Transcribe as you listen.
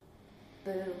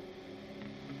Boo.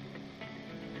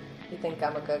 You think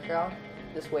I'm a good girl?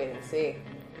 Just wait and see.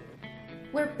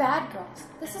 We're bad girls.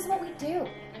 This is what we do.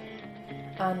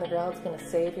 I'm the girl that's gonna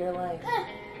save your life.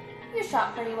 You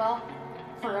shot pretty well.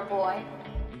 For a boy.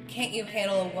 Can't you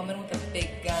handle a woman with a big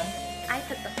gun? I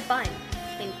put the fun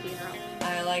in funeral.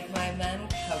 I like my men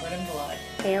covered in blood.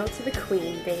 Hail to the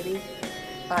queen, baby.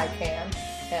 I can,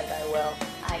 and I will.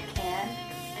 I can,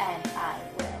 and I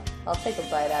will. I'll take a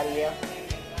bite out of you.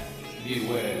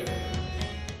 Beware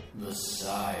the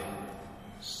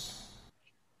sirens.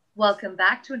 Welcome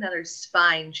back to another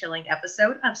spine-chilling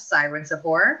episode of Sirens of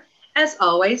Horror. As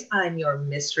always, I'm your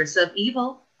mistress of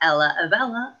evil, Ella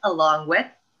Avella, along with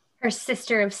Her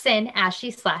sister of sin,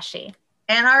 Ashy Slashy.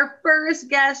 and our first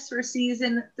guest for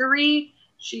season 3.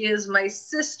 She is my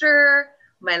sister,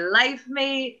 my life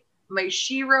mate, my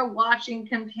She-Ra watching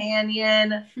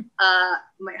companion,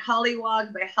 my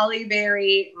Hollywog, my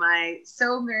Hollyberry, my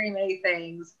so very many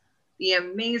things. The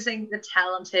amazing, the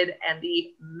talented, and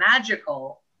the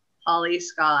magical Holly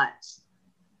Scott.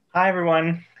 Hi,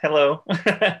 everyone. Hello.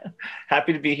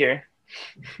 Happy to be here.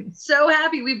 So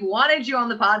happy. We've wanted you on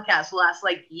the podcast the last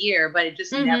year, but it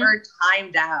just never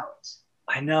timed out.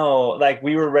 I know,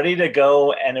 we were ready to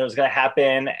go and it was going to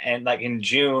happen and in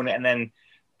June, and then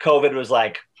COVID was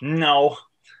like, no,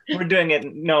 we're doing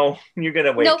it. No, you're going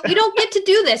to wait. No, you don't get to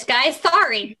do this, guys.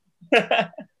 Sorry.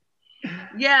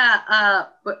 Yeah,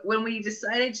 but when we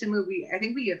decided to move, I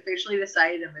think we officially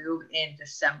decided to move in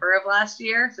December of last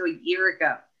year, so a year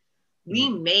ago. We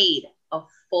made a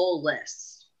full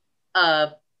list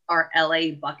of our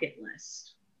LA bucket list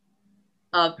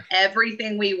of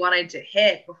everything we wanted to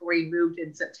hit before we moved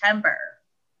in September.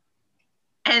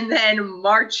 And then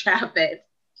March happened,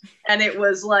 and it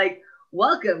was like,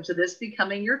 welcome to this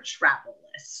becoming your travel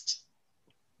list.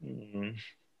 Mm-hmm.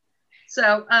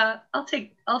 So I'll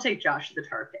take Josh to the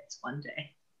tar pits one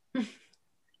day.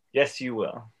 Yes, you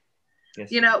will.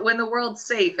 Yes, you know, when the world's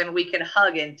safe and we can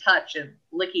hug and touch and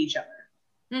lick each other.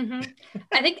 Mm-hmm.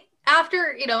 I think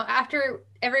after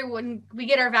everyone, we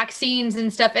get our vaccines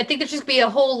and stuff, I think there's just be a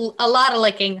whole lot of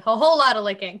licking. I'm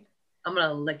going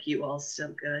to lick you all so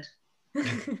good.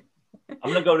 I'm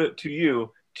going to go to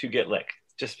you to get licked,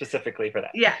 just specifically for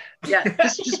that. Yeah.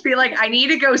 Just be like, I need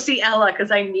to go see Ella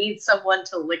because I need someone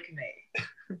to lick me.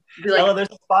 Be like, Ella,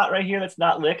 there's a spot right here that's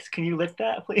not licked. Can you lick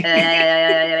that, please?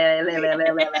 I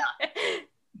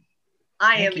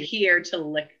am here to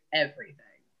lick everything.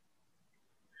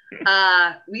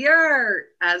 We are,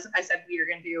 as I said, we are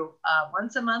going to do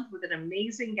once a month with an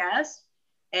amazing guest,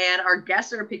 and our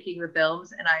guests are picking the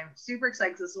films, and I'm super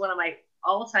excited because this is one of my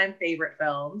all-time favorite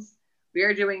films. We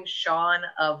are doing Shaun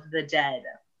of the Dead.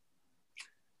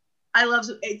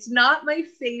 It's not my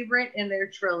favorite in their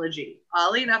trilogy.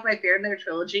 Oddly enough, my favorite in their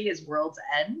trilogy is World's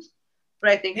End,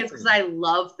 but I think it's because I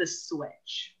love the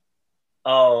switch.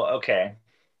 Oh, okay.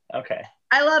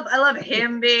 I love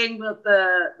him being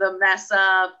the mess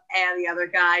up and the other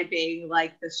guy being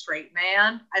the straight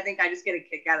man. I think I just get a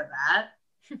kick out of that.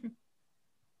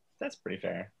 That's pretty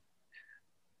fair.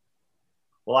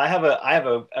 Well, I have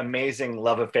a amazing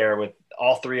love affair with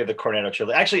all three of the Cornetto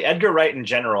trilogy. Actually, Edgar Wright in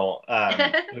general,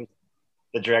 who's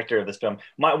the director of this film.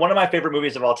 One of my favorite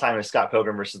movies of all time is Scott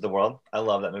Pilgrim versus the World. I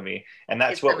love that movie, and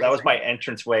that was my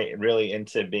entrance way really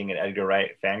into being an Edgar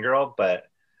Wright fangirl. But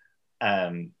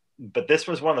this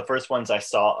was one of the first ones I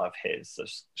saw of his, so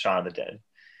Shaun of the Dead.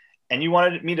 And you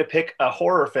wanted me to pick a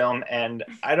horror film, and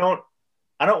I don't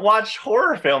watch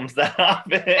horror films that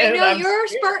often. I know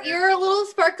you're a little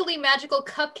sparkly magical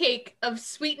cupcake of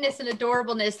sweetness and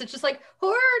adorableness. It's just like,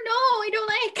 horror, no, I don't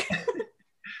like.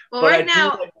 Well, right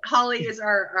now, Holly is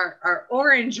our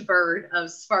orange bird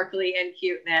of sparkly and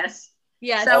cuteness.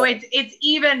 Yeah. So it's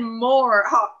even more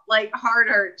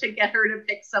harder to get her to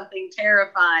pick something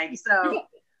terrifying. So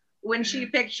when she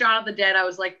picked Shaun of the Dead, I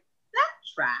was like, that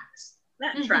tracks.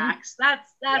 That tracks.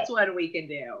 That's what we can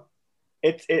do.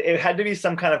 It had to be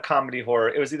some kind of comedy horror.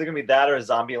 It was either gonna be that or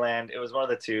Zombieland. It was one of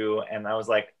the two, and I was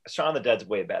like, Shaun of the Dead's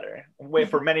way better.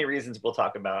 For many reasons we'll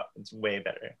talk about. It's way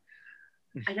better.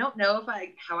 I don't know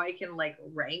how I can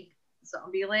rank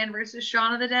Zombieland versus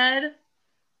Shaun of the Dead,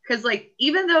 because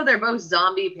even though they're both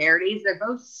zombie parodies, they're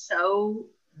both so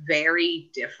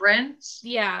very different.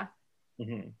 Yeah.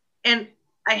 Mm-hmm. And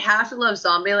I have to love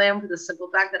Zombieland for the simple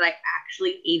fact that I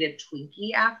actually ate a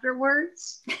Twinkie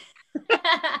afterwards.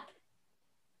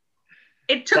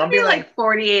 It took me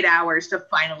 48 hours to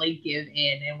finally give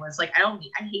in and was like, I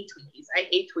hate Twinkies. I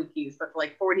hate Twinkies. But for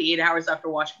 48 hours after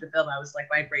watching the film, I was like,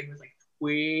 my brain was like,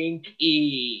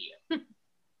 Twinkie.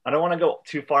 I don't want to go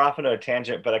too far off into a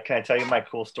tangent, but can I tell you my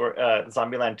cool story,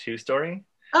 Zombieland 2 story?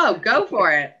 Oh, go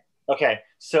for it. Okay,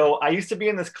 so I used to be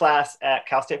in this class at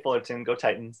Cal State Fullerton, go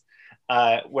Titans,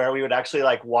 where we would actually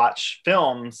like watch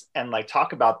films and like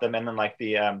talk about them, and then like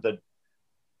the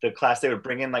class, they would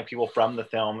bring in like people from the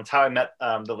film. It's how I met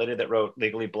the lady that wrote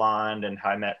Legally Blonde, and how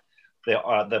I met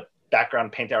the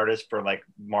background paint artist for like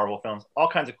Marvel films, all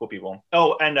kinds of cool people.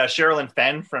 Oh, and Sherilyn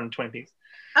Fenn from Twin Peaks.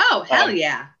 Oh, hell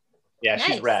yeah. Yeah, Nice.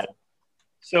 she's rad.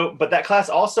 So, but that class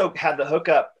also had the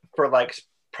hookup for like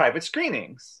private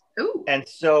screenings. Ooh. And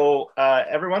so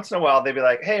every once in a while, they'd be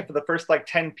like, hey, for the first like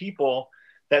 10 people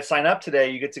that sign up today,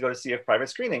 you get to go to see a private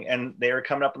screening. And they were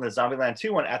coming up in the Zombieland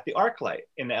 2 one at the ArcLight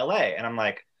in LA. And I'm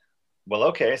like, well,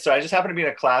 okay. So I just happened to be in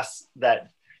a class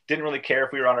that didn't really care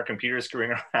if we were on our computers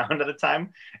screwing around at the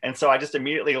time. And so I just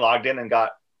immediately logged in and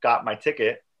got my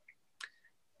ticket.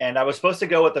 And I was supposed to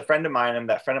go with a friend of mine, and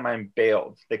that friend of mine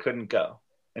bailed. They couldn't go.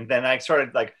 And then I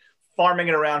started like farming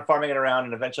it around,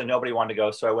 and eventually nobody wanted to go.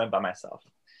 So I went by myself.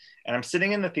 And I'm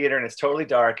sitting in the theater, and it's totally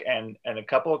dark, and a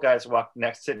couple of guys walk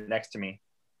next to me.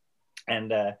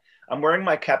 And I'm wearing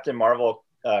my Captain Marvel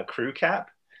crew cap.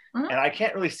 Mhm. And I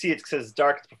can't really see it because it's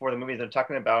dark. It's before the movie. They're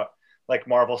talking about like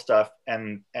Marvel stuff.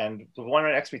 And the one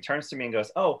right next to me turns to me and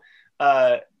goes, oh,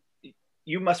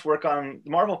 you must work on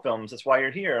Marvel films. That's why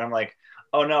you're here. And I'm like,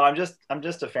 oh no, I'm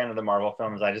just a fan of the Marvel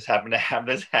films. I just happen to have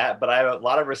this hat, but I have a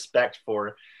lot of respect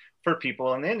for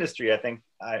people in the industry. I think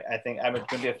I'm going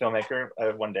to be a filmmaker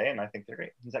one day, and I think they're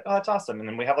great. He's like, oh, that's awesome. And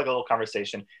then we have like a little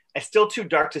conversation. It's still too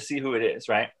dark to see who it is,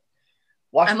 right?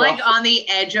 I'm like on the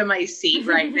edge of my seat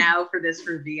right now for this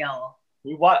reveal.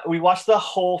 We watched the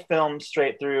whole film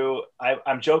straight through.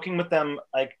 I'm joking with them,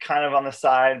 like kind of on the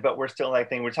side, but we're still like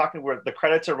thinking, we're talking where the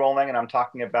credits are rolling, and I'm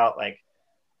talking about like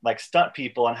stunt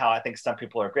people and how I think stunt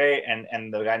people are great.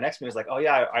 And the guy next to me was like, oh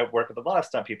yeah, I work with a lot of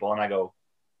stunt people. And I go,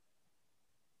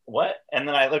 what? And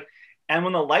then I look, and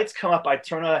when the lights come up, I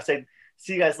turn on, I say,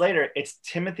 see you guys later. It's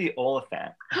Timothy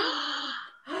Olyphant.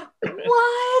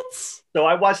 What? So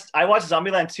I watched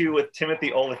Zombieland 2 with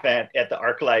Timothy Olyphant at the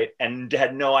ArcLight and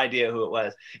had no idea who it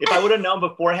was. If I would have known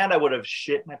beforehand, I would have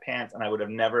shit my pants and I would have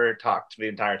never talked the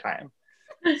entire time.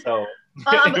 So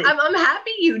I'm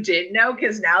happy you did know,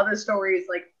 because now the story is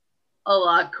like a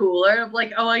lot cooler. I'm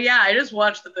like, oh yeah, I just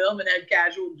watched the film and had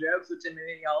casual jokes with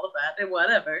Timothy Olyphant and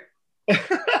whatever.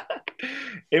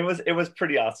 It was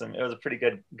pretty awesome. It was a pretty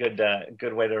good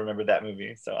way to remember that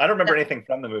movie. So I don't remember anything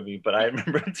from the movie, but I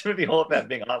remember Timothy Olyphant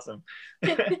being awesome.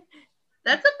 That's a pretty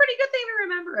good thing to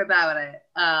remember about it.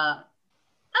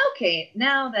 Okay,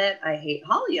 now that I hate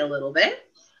Holly a little bit,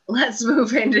 let's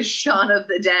move into Shaun of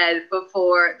the Dead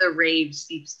before the rage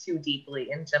seeps too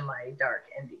deeply into my dark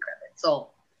and decrepit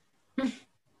soul.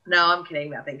 No, I'm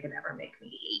kidding. Nothing could ever make me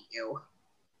hate you.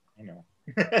 I know.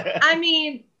 I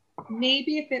mean,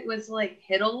 maybe if it was like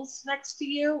Hiddles next to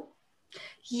you.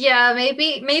 Yeah,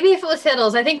 maybe if it was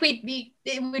Hiddles, I think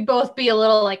we'd both be a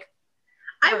little like.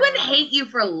 I wouldn't hate you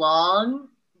for long,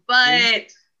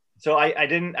 but So I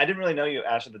didn't really know you,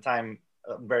 Ash, at the time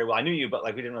very well. I knew you, but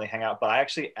like we didn't really hang out. But I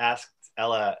actually asked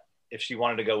Ella if she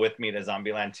wanted to go with me to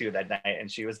Zombieland 2 that night,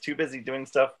 and she was too busy doing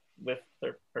stuff with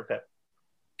her pet,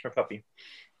 her puppy.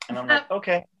 And I'm like,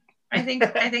 okay. I think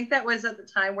that was at the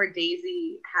time where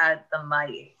Daisy had the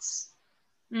mites.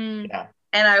 Yeah.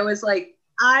 And I was like,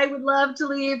 I would love to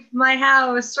leave my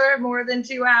house for more than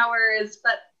 2 hours,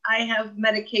 but I have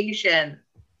medication.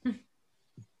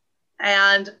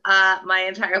 And my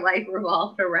entire life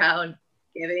revolved around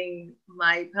giving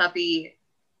my puppy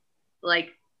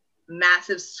like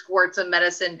massive squirts of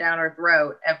medicine down her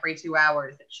throat every 2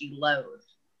 hours that she loathed.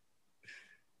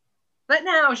 But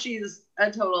now she's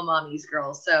a total mommy's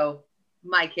girl, so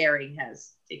my caring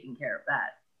has taken care of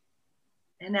that.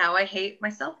 And now I hate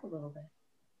myself a little bit.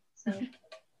 So,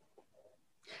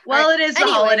 well, it is the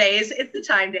holidays. It's the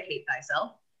time to hate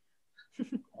thyself.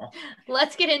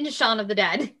 Let's get into Shaun of the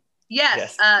Dead.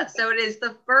 Yes. So it is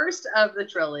the first of the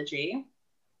trilogy.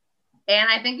 And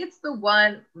I think it's the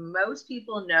one most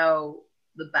people know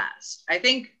the best. I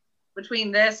think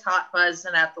between this, Hot Fuzz,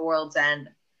 and At the World's End,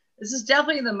 this is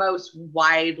definitely the most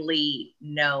widely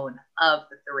known of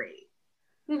the three.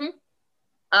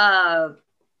 Mm-hmm.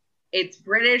 It's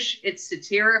British, it's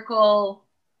satirical,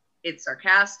 it's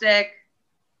sarcastic.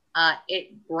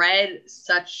 It bred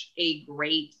such a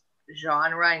great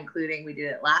genre, including, we did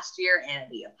it last year,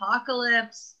 and the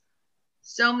Apocalypse.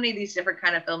 So many of these different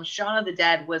kind of films. Shaun of the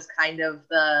Dead was kind of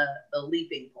the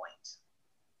leaping point.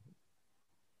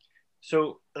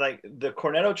 So like the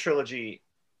Cornetto trilogy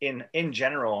in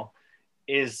general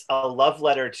is a love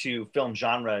letter to film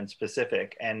genre in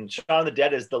specific, and Shaun of the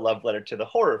Dead is the love letter to the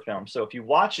horror film. So if you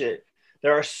watch it,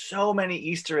 there are so many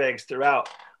Easter eggs throughout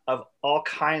of all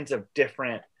kinds of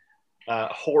different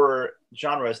horror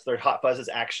genres. Their Hot Fuzz is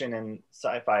action and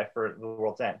sci-fi for The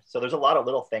World's End. So there's a lot of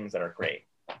little things that are great.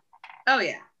 Oh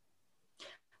yeah.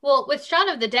 Well, with Shaun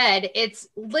of the Dead, it's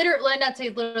literally, not say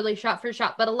literally shot for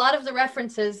shot, but a lot of the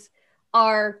references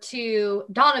are to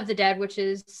Dawn of the Dead, which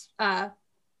is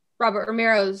Robert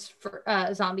Romero's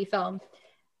zombie film.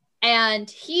 And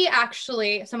he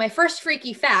actually, so my first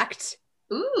freaky fact.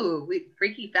 Ooh,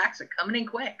 freaky facts are coming in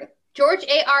quick. George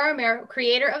A.R. Romero,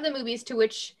 creator of the movies to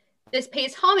which this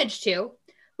pays homage to,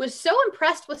 was so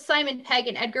impressed with Simon Pegg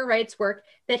and Edgar Wright's work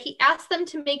that he asked them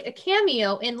to make a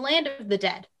cameo in Land of the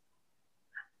Dead.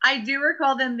 I do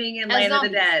recall them being in As Land zombies.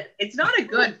 of the Dead. It's not a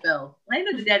good film. Land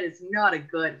of the Dead is not a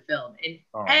good film in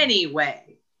any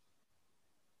way.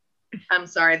 I'm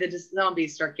sorry, the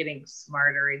zombies start getting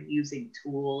smarter and using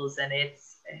tools, and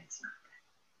it's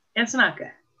not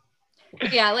good.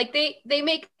 Yeah, like they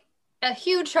make a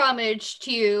huge homage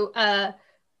to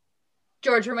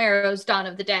George Romero's Dawn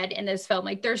of the Dead in this film.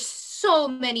 Like there's so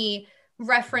many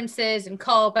references and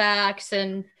callbacks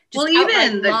and just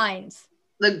even lines.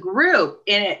 The group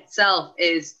in itself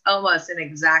is almost an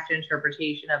exact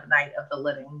interpretation of Night of the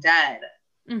Living Dead,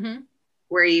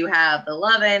 where you have the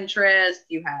love interest,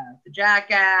 you have the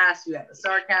jackass, you have the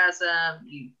sarcasm,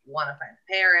 you want to find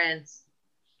the parents,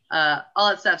 all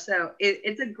that stuff. So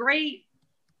it's a great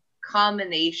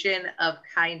combination of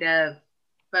kind of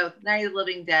both Night of the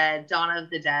Living Dead, Dawn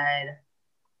of the Dead,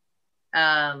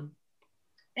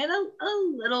 and a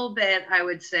little bit, I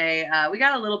would say, we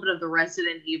got a little bit of the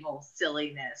Resident Evil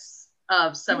silliness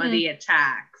of some of the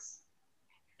attacks.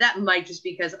 That might just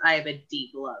because I have a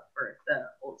deep love for the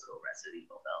old school Resident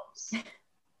Evil films.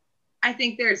 I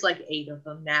think there's like 8 of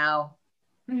them now.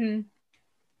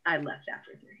 I left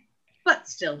after 3. But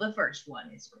still, the first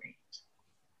one is great.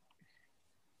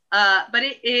 But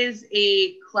it is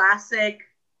a classic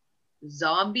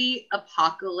zombie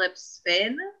apocalypse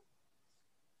spin.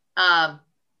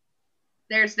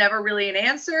 There's never really an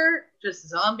answer. Just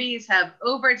zombies have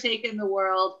overtaken the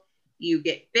world. You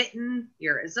get bitten,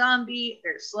 you're a zombie,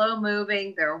 they're slow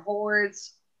moving, they're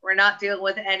hordes. We're not dealing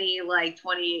with any like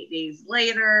 28 days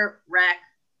later wreck.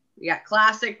 We got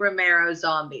classic Romero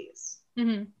zombies.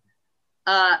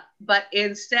 But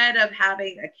instead of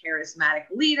having a charismatic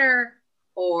leader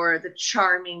or the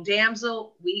charming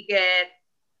damsel, we get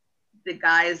the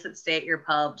guys that stay at your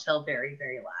pub till very,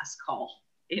 very last call,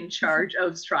 in charge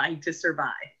of trying to survive.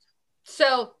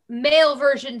 So male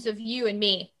versions of you and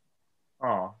me.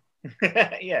 Oh,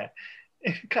 yeah,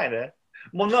 kind of.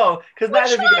 Well, no, because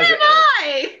neither of you guys are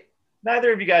Ed.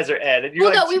 Neither of you guys are Ed. And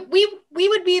Well, no, we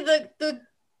would be the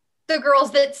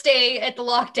girls that stay at the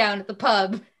lockdown at the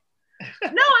pub. No,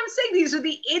 I'm saying these are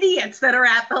the idiots that are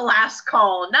at the last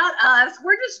call, not us.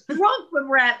 We're just drunk when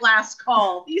we're at last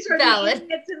call. These are Valid. the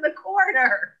idiots in the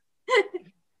corner.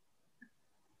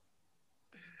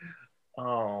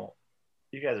 Oh,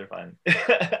 you guys are fun.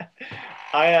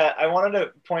 I wanted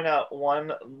to point out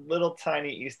one little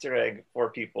tiny Easter egg for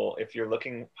people if you're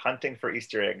hunting for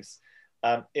Easter eggs.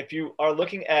 If you are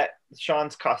looking at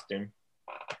Sean's costume,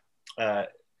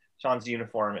 Sean's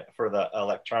uniform for the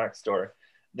electronics store,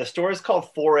 the store is called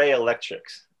 4A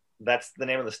Electrics. That's the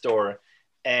name of the store.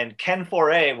 And Ken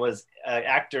 4A was an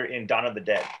actor in Dawn of the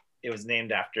Dead. It was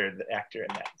named after the actor in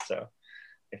that. So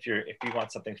if you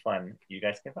want something fun, you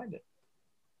guys can find it.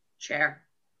 Share.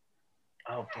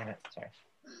 Oh, damn it. Sorry.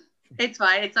 It's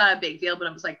fine. It's not a big deal, but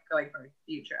I'm just like going for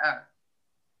future.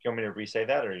 You want me to re-say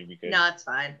that, or are you good? No, it's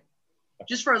fine.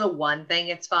 Just for the one thing,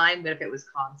 it's fine. But if it was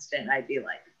constant, I'd be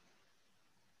like,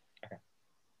 okay.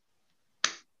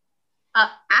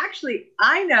 Actually,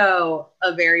 I know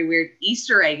a very weird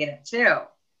Easter egg in it too.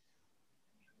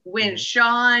 When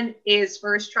Sean is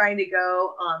first trying to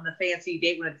go on the fancy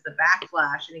date, when it's the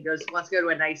backflash, and he wants to go to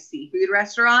a nice seafood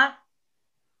restaurant,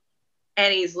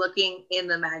 and he's looking in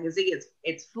the magazine,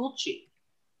 it's Fulci.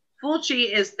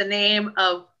 Fulci is the name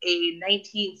of a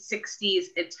 1960s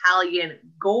Italian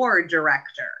gore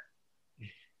director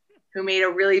who made a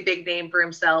really big name for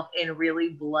himself in really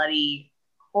bloody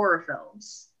horror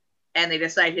films. And they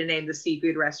decided to name the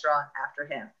seafood restaurant after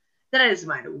him. That is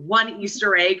my one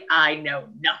Easter egg. I know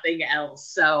nothing else.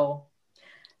 So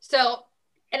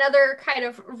another kind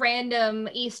of random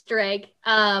Easter egg.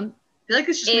 I feel like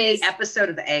this should be an episode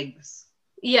of Eggs.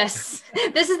 Yes,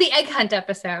 this is the egg hunt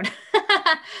episode.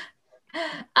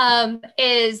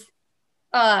 Is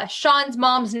Sean's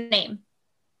mom's name?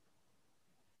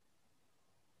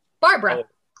 Barbara.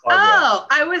 Oh,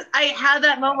 I had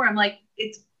that moment where I'm like,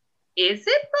 is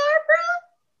it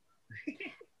Barbara?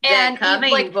 And they're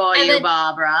coming for you,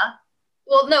 Barbara.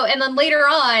 Well, no, and then later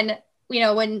on,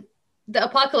 when the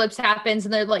apocalypse happens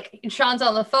and they're like, Sean's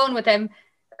on the phone with him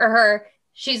or her,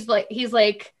 he's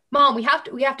like, Mom, we have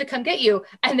to come get you.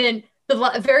 And then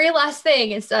the very last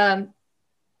thing is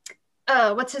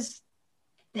what's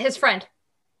his friend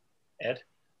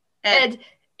Ed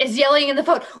is yelling in the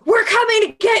phone, "We're coming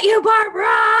to get you,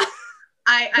 Barbara."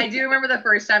 I do remember the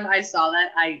first time I saw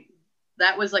that.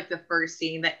 That was like the first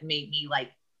scene that made me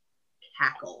like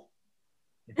cackle.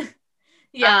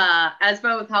 Yeah. As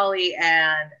both Holly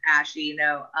and Ashley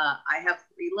know, I have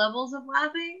 3 levels of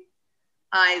laughing.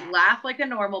 I laugh like a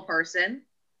normal person.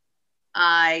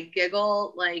 I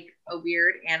giggle like a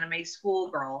weird anime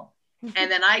schoolgirl.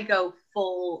 And then I go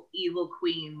full evil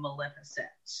queen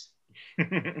Maleficent.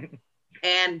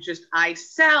 And just, I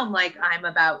sound like I'm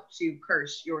about to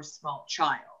curse your small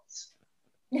child.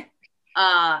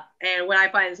 And when I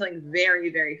find something very,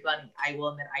 very funny, I will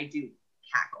admit I do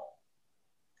cackle.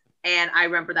 And I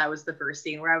remember that was the first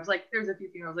scene where I was like, there's a few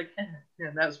things I was like,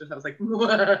 and that was just, I was like,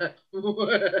 okay.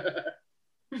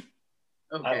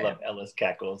 I love Ella's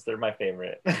cackles. They're my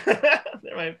favorite.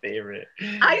 They're my favorite.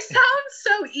 I sound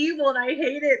so evil and I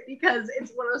hate it because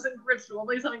it's one of those things where it's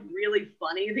normally something really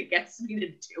funny that gets me to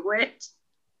do it.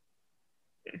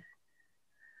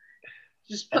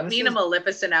 Just put me in a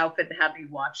Maleficent outfit and have me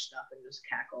watch stuff and just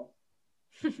cackle.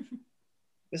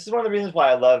 This is one of the reasons why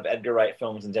I love Edgar Wright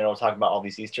films in general, talking about all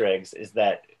these Easter eggs, is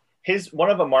that one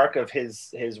of a mark of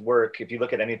his work, if you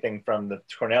look at anything from the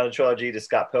Cornetto trilogy to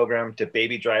Scott Pilgrim to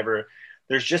Baby Driver,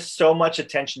 there's just so much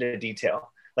attention to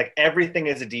detail. Like everything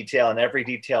is a detail and every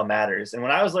detail matters. And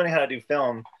when I was learning how to do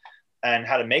film and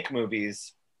how to make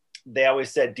movies, they always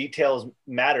said details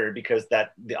matter because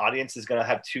that the audience is going to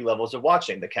have 2 levels of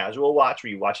watching: the casual watch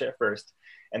where you watch it at first,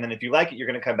 and then if you like it, you're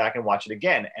going to come back and watch it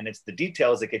again. And it's the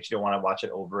details that get you to want to watch it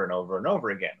over and over and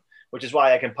over again, which is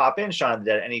why I can pop in Shaun of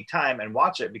the Dead at any time and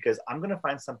watch it, because I'm going to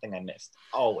find something I missed,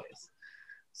 always.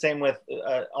 Same with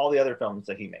all the other films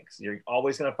that he makes. You're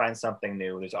always going to find something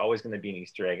new. There's always going to be an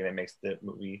Easter egg, and it makes the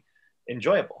movie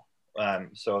enjoyable.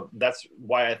 So that's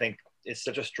why I think it's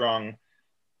such a strong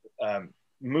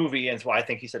movie, and it's why I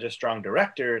think he's such a strong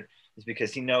director, is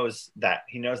because he knows that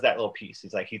little piece.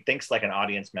 He's like, he thinks like an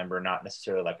audience member, not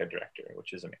necessarily like a director,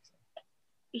 which is amazing.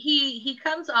 He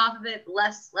comes off of it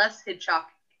less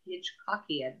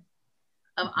Hitchcockian.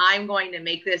 I'm going to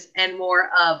make this, and more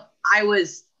of, I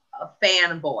was a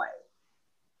fanboy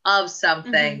of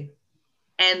something,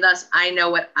 and thus I know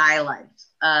what I liked.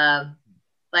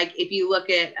 Like if you look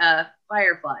at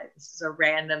Firefly, this is a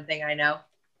random thing I know.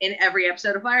 In every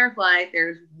episode of Firefly,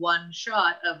 there's one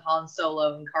shot of Han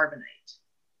Solo and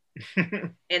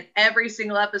Carbonite. In every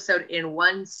single episode, in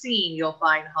one scene, you'll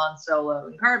find Han Solo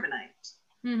and Carbonite.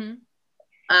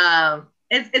 Mm-hmm.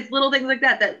 It's little things like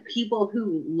that people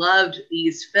who loved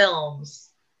these films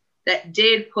that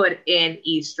did put in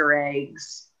Easter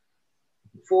eggs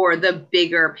for the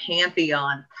bigger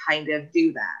pantheon kind of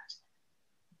do that.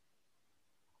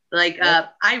 Like,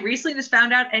 I recently just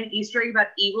found out an Easter egg about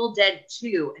Evil Dead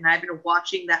 2, and I've been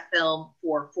watching that film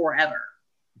for forever.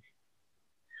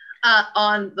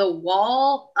 On the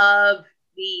wall of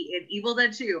in Evil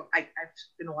Dead 2, I've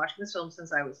been watching this film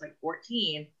since I was like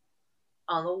 14.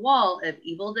 On the wall of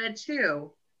Evil Dead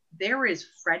 2, there is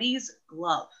Freddy's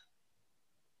glove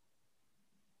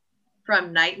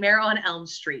from Nightmare on Elm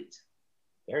Street.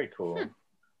 Very cool.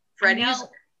 Freddy's.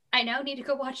 I now need to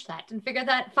go watch that and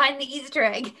find the Easter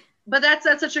egg. But that's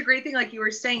such a great thing, like you were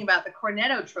saying about the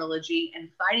Cornetto trilogy and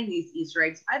finding these Easter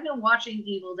eggs. I've been watching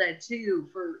Evil Dead 2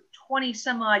 for 20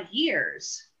 some odd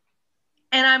years.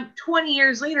 And I'm 20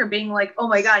 years later being like, oh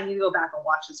my God, I need to go back and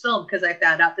watch this film because I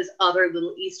found out this other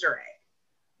little Easter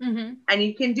egg. Mm-hmm. And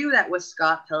you can do that with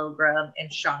Scott Pilgrim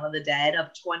and Shaun of the Dead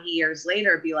of 20 years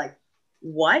later, be like,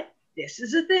 what? This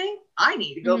is a thing? I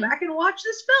need to go back and watch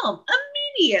this film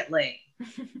immediately.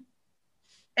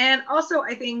 And also,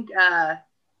 I think, I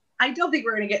don't think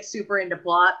we're going to get super into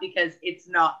plot because it's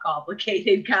not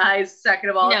complicated, guys. Second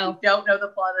of all, if you don't know the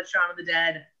plot of Shaun of the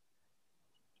Dead,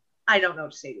 I don't know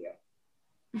what to say to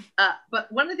you.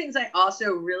 But one of the things I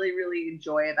also really, really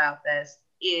enjoy about this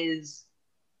is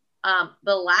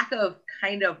the lack of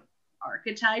kind of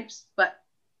archetypes, but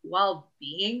while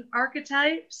being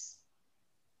archetypes,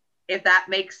 if that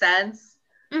makes sense.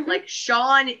 Mm-hmm. Like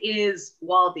Shaun is,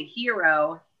 while the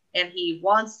hero, and he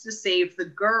wants to save the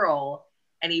girl,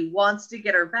 and he wants to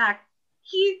get her back,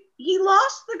 he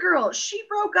lost the girl. She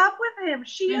broke up with him.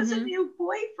 She has a new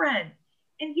boyfriend.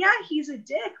 And yeah, he's a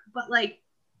dick, but like,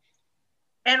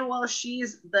 and while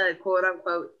she's the quote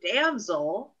unquote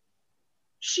damsel,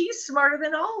 she's smarter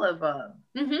than all of them.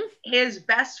 Mm-hmm. His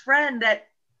best friend that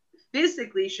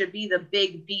physically should be the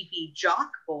big beefy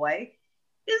jock boy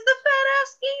is the fat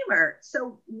ass gamer.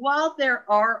 So while there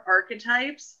are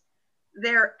archetypes,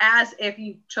 they're as if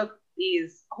you took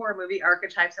these horror movie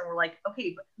archetypes and were like,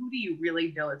 okay, but who do you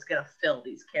really know is going to fill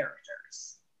these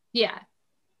characters? Yeah.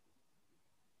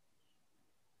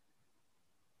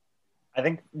 I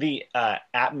think the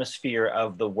atmosphere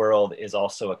of the world is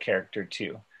also a character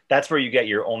too. That's where you get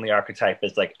your only archetype,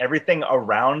 is like everything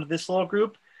around this little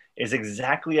group is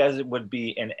exactly as it would be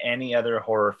in any other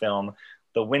horror film.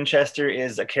 The Winchester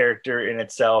is a character in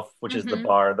itself, which is the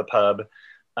bar, the pub.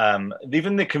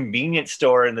 Even the convenience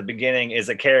store in the beginning is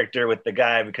a character with the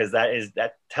guy, because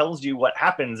that tells you what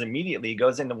happens immediately. He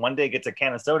goes in and one day gets a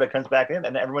can of soda, comes back in,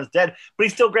 and everyone's dead, but he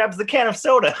still grabs the can of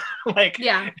soda. Like,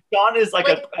 yeah, Sean is like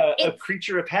a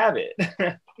creature of habit.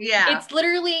 Yeah, it's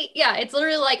literally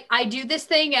like, I do this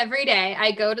thing every day.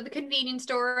 I go to the convenience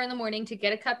store in the morning to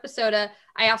get a cup of soda.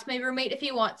 I ask my roommate if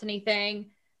he wants anything.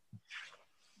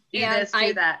 Do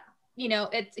that. You know,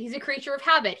 he's a creature of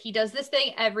habit. He does this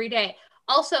thing every day.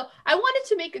 Also, I wanted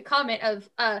to make a comment of,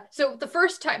 so the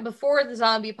first time before the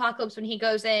zombie apocalypse, when he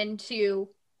goes into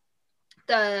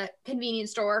the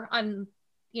convenience store on,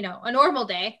 you know, a normal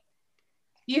day,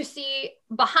 you see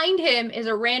behind him is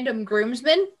a random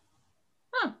groomsman.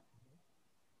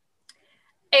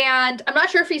 And I'm not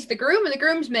sure if he's the groom or the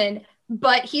groomsman,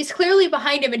 but he's clearly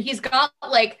behind him and he's got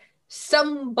like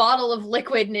some bottle of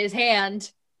liquid in his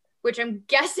hand, which I'm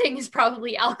guessing is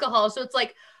probably alcohol. So it's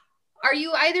like, are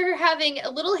you either having a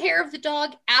little hair of the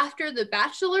dog after the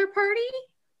bachelor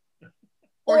party?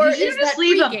 Or did you just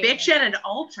leave a bitch at an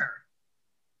altar?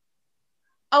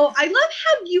 Oh, I love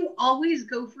how you always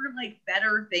go for like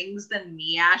better things than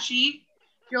me, Ashy.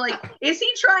 You're like, is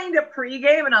he trying to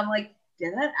pregame? And I'm like,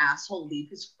 did that asshole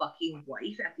leave his fucking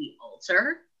wife at the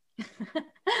altar?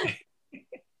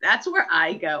 That's where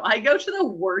I go. I go to the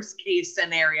worst case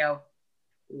scenario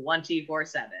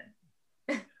 24/7.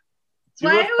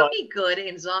 That's why it would be good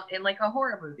in like a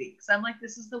horror movie. Because I'm like,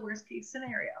 this is the worst case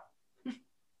scenario.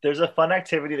 There's a fun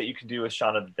activity that you can do with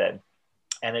Shaun of the Dead.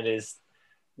 And it is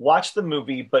watch the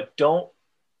movie, but don't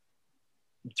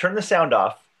turn the sound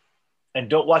off and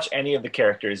don't watch any of the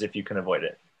characters if you can avoid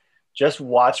it. Just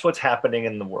watch what's happening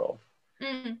in the world.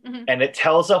 Mm-hmm. And it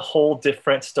tells a whole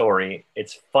different story.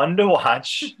 It's fun to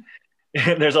watch.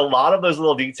 And there's a lot of those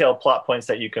little detailed plot points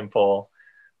that you can pull.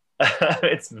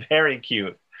 It's very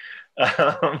cute.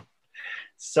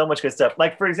 So much good stuff.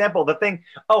 Like, for example,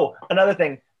 another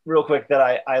thing real quick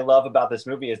that I love about this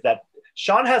movie is that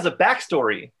Sean has a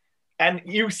backstory, and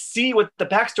you see what the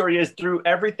backstory is through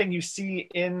everything you see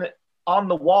on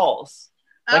the walls.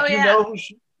 Like,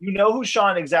 you know who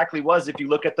Sean exactly was if you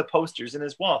look at the posters in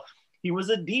his wall. He was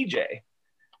a DJ.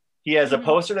 He has a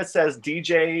poster that says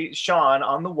DJ Sean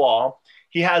on the wall.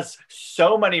 He has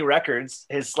so many records,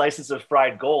 his slices of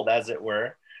fried gold, as it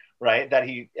were, right, that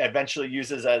he eventually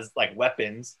uses as like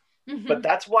weapons. But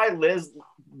that's why Liz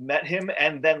met him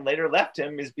and then later left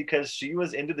him, is because she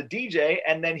was into the DJ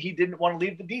and then he didn't want to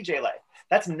leave the DJ life.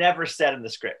 That's never said in the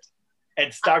script.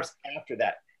 It starts after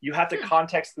that. You have to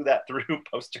context through that through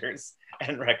posters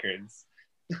and records.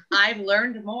 I've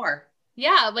learned more.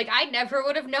 Yeah, like I never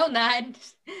would have known that.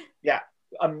 Yeah,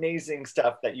 amazing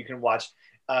stuff that you can watch.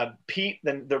 Pete,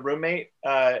 the roommate,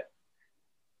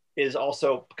 is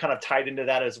also kind of tied into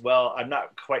that as well. I'm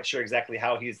not quite sure exactly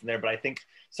how he's in there, but I think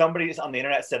somebody on the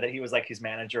internet said that he was like his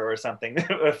manager or something,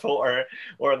 or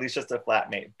at least just a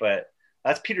flatmate. But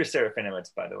that's Peter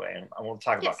Serafinowicz, by the way. And I won't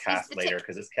talk about cast later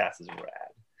because this cast is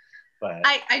rad. But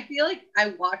I feel like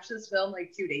I watched this film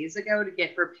like 2 days ago to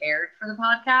get prepared for the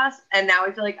podcast. And now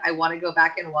I feel like I want to go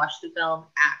back and watch the film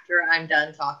after I'm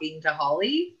done talking to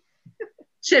Holly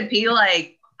to be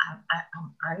like,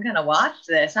 I'm going to watch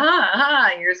this.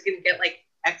 And you're just going to get like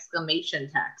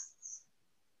exclamation texts.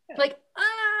 Like,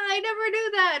 I never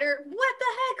knew that. Or what the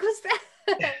heck was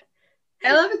that?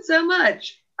 I love it so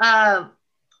much. I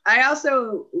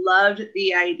also loved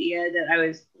the idea that I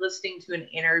was listening to an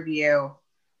interview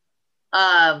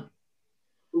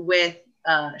with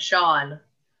Sean,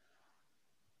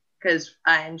 because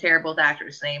I am terrible with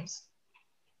actors' names.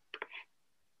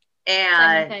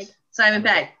 And Simon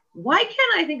Pegg. Why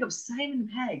can't I think of Simon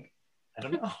Pegg? I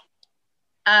don't know.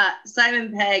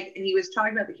 Simon Pegg, and he was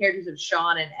talking about the characters of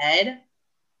Sean and Ed.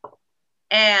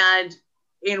 And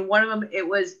in one of them, it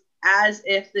was as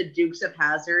if the Dukes of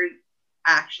Hazzard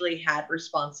actually had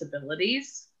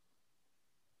responsibilities.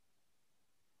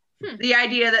 The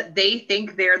idea that they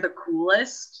think they're the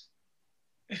coolest.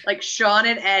 Like Sean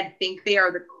and Ed think they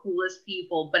are the coolest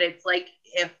people, but it's like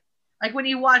when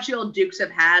you watch the old Dukes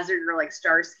of Hazzard or like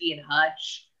Starsky and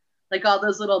Hutch, like all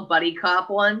those little buddy cop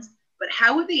ones, but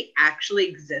how would they actually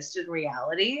exist in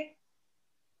reality?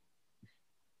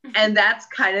 And that's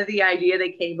kind of the idea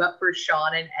that came up for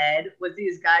Sean and Ed, was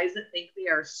these guys that think they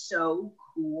are so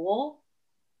cool,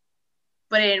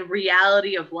 but in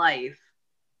reality of life,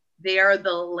 they are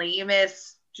the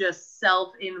lamest, just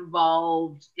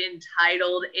self-involved,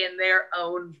 entitled, in their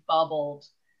own bubbled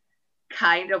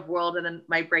kind of world. And then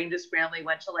my brain just randomly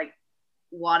went to like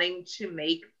wanting to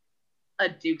make a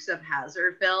Dukes of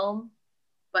Hazzard film,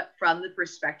 but from the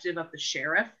perspective of the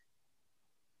sheriff,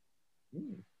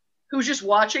 who's just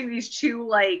watching these two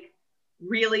like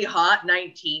really hot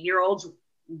 19-year-olds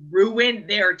ruin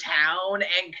their town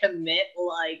and commit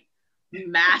like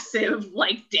massive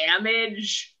like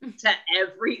damage to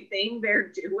everything they're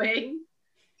doing,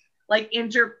 like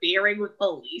interfering with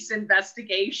police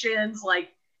investigations, like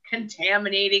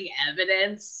contaminating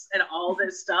evidence and all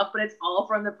this stuff, but it's all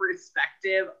from the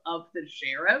perspective of the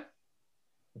sheriff.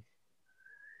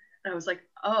 And I was like,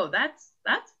 oh, that's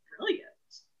brilliant.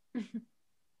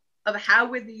 Of how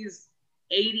would these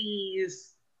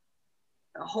 80s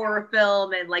horror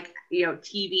film and like, you know,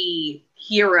 TV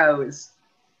heroes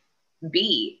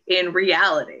be in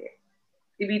reality?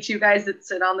 You'd be two guys that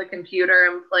sit on the computer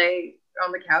and play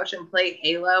on the couch and play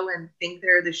Halo and think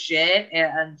they're the shit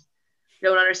and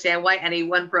don't understand why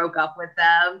anyone broke up with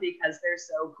them because they're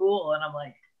so cool. And I'm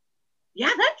like, yeah,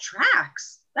 that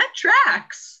tracks. That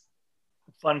tracks.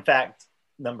 Fun fact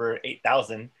number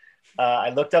 8,000. I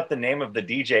looked up the name of the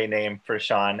DJ name for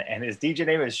Sean, and his DJ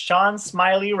name is Sean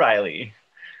Smiley Riley.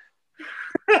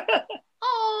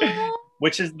 Oh.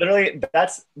 Which is literally,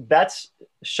 that's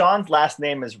Sean's last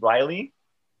name is Riley,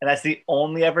 and that's the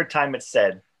only ever time it's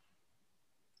said.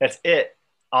 That's it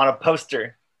on a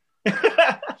poster.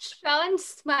 Sean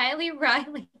Smiley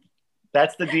Riley.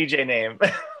 That's the DJ name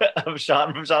of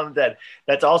Sean from Shaun of the Dead.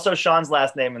 That's also Sean's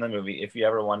last name in the movie, if you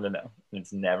ever wanted to know. And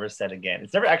it's never said again.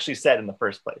 It's never actually said in the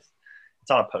first place. It's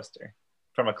on a poster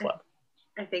from a club.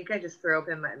 I think I just threw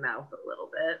open my mouth a little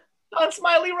bit. Sean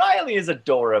Smiley Riley is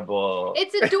adorable.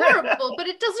 It's adorable, but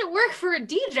it doesn't work for a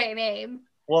DJ name.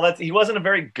 Well, he wasn't a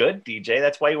very good DJ.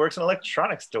 That's why he works in an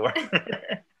electronics store.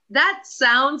 That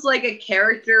sounds like a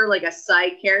character, like a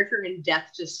side character in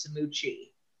Death to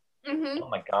Smoochy. Mm-hmm. Oh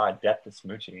my God, Death to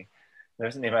Smoochy.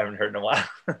 There's a name I haven't heard in a while.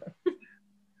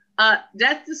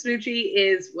 Death to Smoochy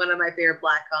is one of my favorite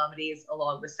Black comedies,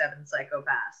 along with Seven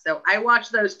Psychopaths. So I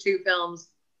watched those two films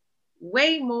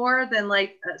way more than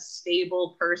like a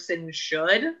stable person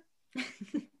should.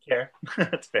 Fair.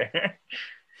 That's fair.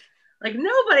 Like,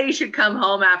 nobody should come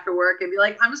home after work and be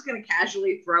like, I'm just going to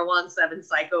casually throw on Seven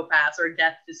Psychopaths or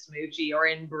Death to Smoochy or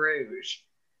In Bruges.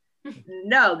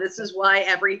 No, this is why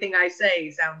everything I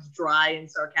say sounds dry and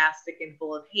sarcastic and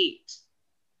full of hate.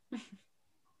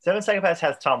 Seven Psychopaths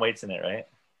has Tom Waits in it, right?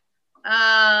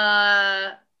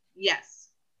 Yes.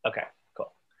 Okay,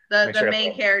 cool. The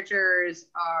main characters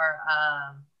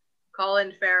are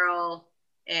Colin Farrell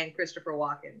and Christopher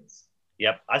Walken.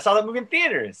 Yep, I saw that movie in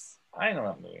theaters. I know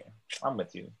that movie. I'm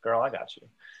with you, girl. I got you.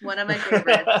 One of my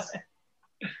favorites.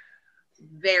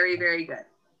 Very, very good.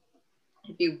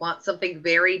 If you want something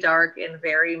very dark and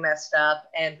very messed up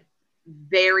and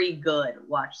very good,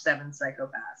 watch Seven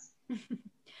Psychopaths.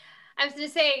 I was going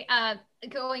to say,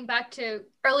 going back to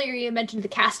earlier, you mentioned the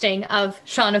casting of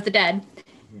Shaun of the Dead.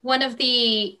 One of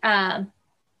the other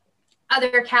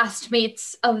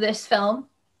castmates of this film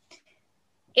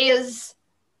is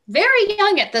very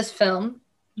young at this film,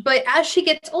 but as she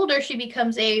gets older, she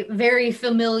becomes a very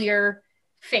familiar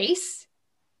face.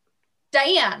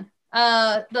 Diane,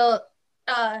 the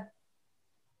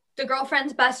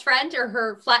girlfriend's best friend or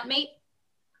her flatmate,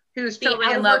 who's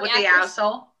totally in love with the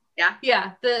asshole.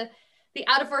 Yeah, the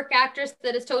out of work actress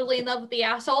that is totally in love with the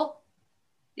asshole.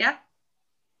 Yeah,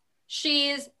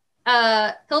 she's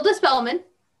Hilda Spellman.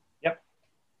 Yep.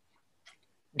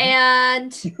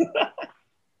 And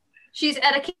she's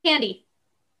Etta Candy.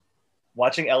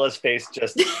 Watching Ella's face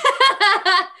just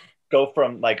go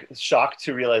from like shock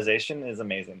to realization is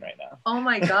amazing right now. Oh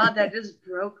my God, that just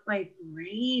broke my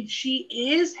brain. She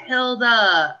is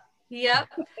Hilda. Yep.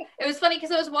 It was funny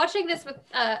because I was watching this with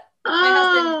my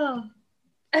husband.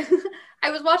 I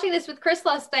was watching this with Chris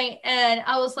last night and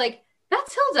I was like,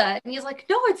 that's Hilda. And he's like,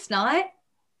 no, it's not.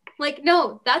 I'm like,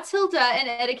 no, that's Hilda and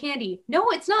Etta Candy. No,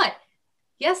 it's not.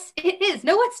 Yes, it is.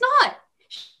 No, it's not.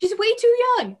 She's way too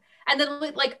young. And then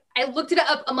like I looked it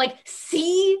up. I'm like,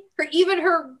 see,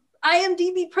 her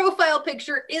IMDb profile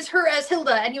picture is her as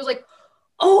Hilda. And he was like,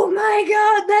 oh my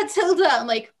God, that's Hilda. I'm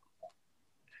like,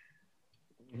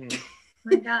 oh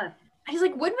my God. And he's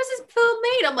like, when was this film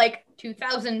made? I'm like,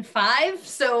 2005.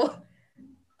 So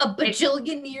a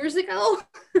bajillion years ago.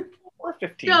 Or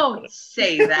 15. Don't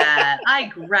say that. I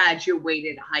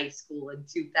graduated high school in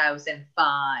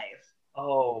 2005.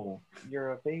 Oh,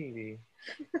 you're a baby.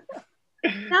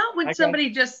 Not when Okay. somebody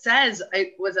just says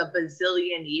it was a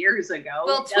bazillion years ago.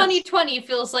 Well, Yes. 2020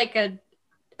 feels like a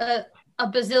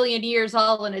bazillion years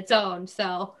all on its own.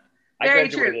 So I Very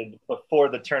true. graduated before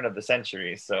the turn of the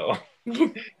century, so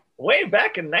way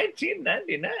back in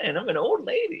 1999, I'm an old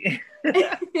lady.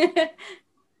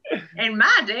 In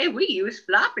my day, we used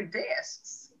floppy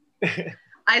disks.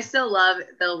 I still love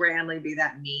they'll randomly be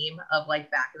that meme of like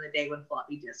back in the day when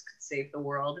floppy disks could save the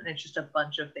world, and it's just a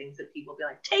bunch of things that people be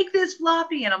like, take this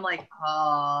floppy, and I'm like,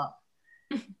 oh,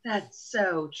 that's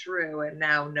so true, and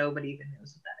now nobody even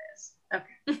knows what that is.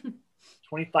 Okay.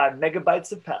 25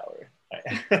 megabytes of power.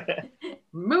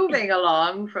 Moving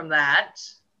along from that,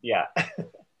 Yeah.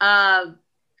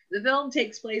 the film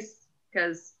takes place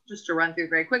because, just to run through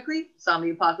very quickly,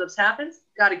 zombie apocalypse happens.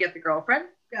 Got to get the girlfriend.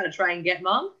 Got to try and get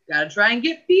mom. Got to try and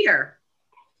get beer.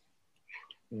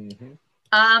 Mm-hmm.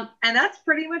 And that's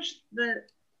pretty much the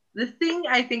thing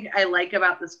I think I like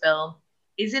about this film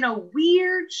is, in a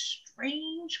weird,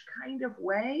 strange kind of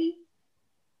way,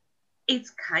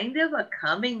 it's kind of a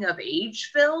coming of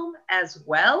age film as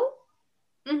well.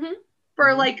 Mhm.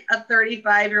 For like a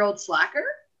 35-year-old slacker.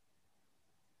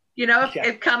 You know, Yeah.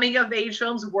 if coming of age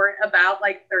films weren't about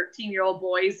like 13-year-old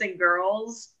boys and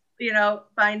girls, you know,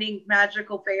 finding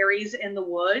magical fairies in the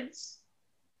woods,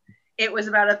 it was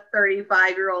about a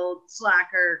 35-year-old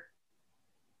slacker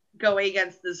going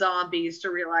against the zombies to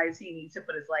realize he needs to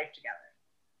put his life together.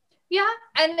 Yeah,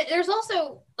 and there's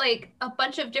also like a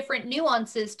bunch of different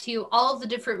nuances to all of the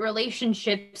different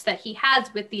relationships that he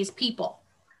has with these people.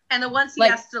 And the ones he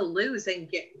Like- has to lose and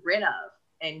get rid of,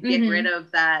 and get rid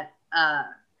of that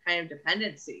kind of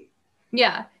dependency.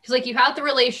 Yeah, because like you have the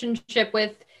relationship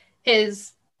with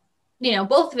his, you know,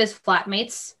 both of his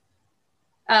flatmates,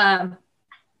 the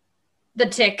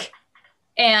Tick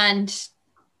and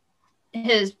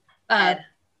his Ed.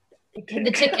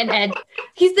 the Tick and Ed.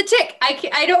 He's the Tick.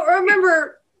 I don't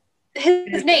remember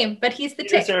his name, but he's the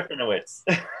Peter Tick. Serafinowicz.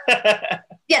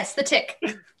 Yes, the Tick.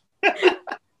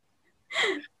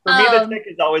 For me, the Tick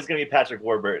is always going to be Patrick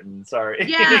Warburton. Sorry.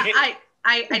 Yeah,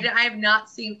 I have not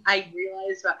seen. I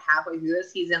realized about halfway through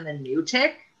this he's in the new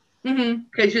Tick, Mm-hmm.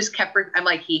 because just kept. I'm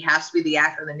like, he has to be the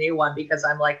actor in the new one, because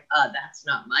I'm like, that's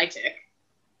not my Tick.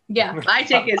 Yeah. My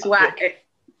Tick is whack.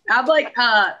 I'm like,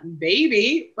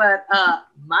 baby, but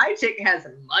my Tick has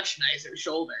much nicer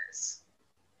shoulders.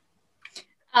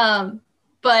 But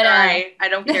Sorry, I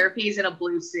don't care if he's in a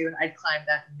blue suit. I'd climb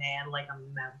that man like a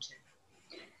mountain.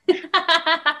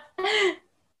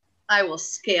 I will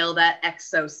scale that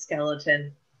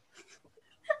exoskeleton.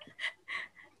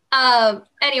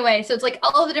 Anyway, so it's like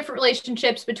all of the different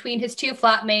relationships between his two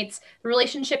flatmates, the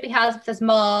relationship he has with his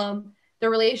mom, the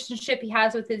relationship he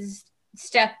has with his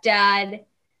stepdad,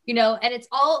 you know, and it's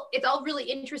all really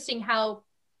interesting how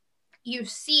you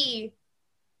see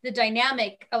the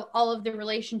dynamic of all of the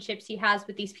relationships he has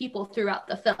with these people throughout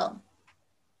the film.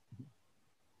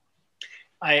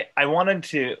 I wanted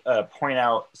to point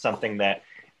out something that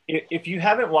if you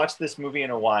haven't watched this movie in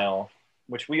a while,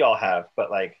 which we all have, but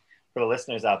like for the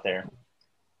listeners out there,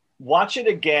 watch it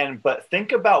again, but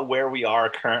think about where we are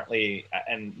currently.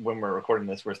 And when we're recording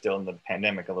this, we're still in the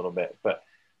pandemic a little bit, but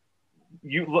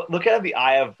you look at the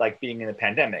eye of like being in the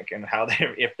pandemic and how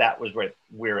if that was where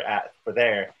we're at for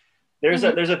there. There's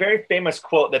a very famous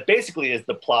quote that basically is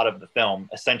the plot of the film,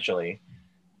 essentially.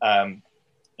 And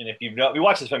if you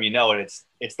watch this film, you know it.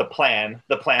 It's the plan.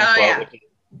 The plan quote. Yeah. Which is,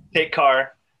 take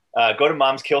car, go to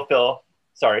mom's, kill Phil.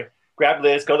 Sorry, grab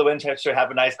Liz, go to Winchester,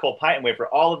 have a nice cold pint, and wait for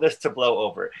all of this to blow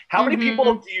over. How many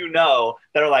people do you know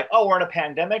that are like, oh, we're in a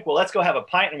pandemic? Well, let's go have a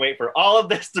pint and wait for all of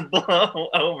this to blow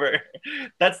over.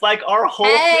 That's like our whole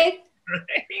thing. Right?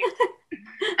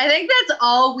 I think that's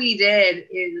all we did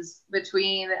is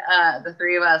between the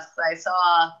three of us. I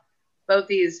saw both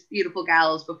these beautiful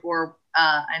gals before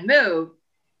I moved,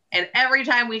 and every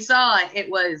time we saw it, it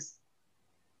was,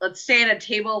 let's stand a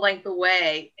table length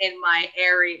away in my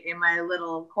area, in my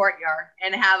little courtyard,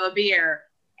 and have a beer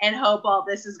and hope all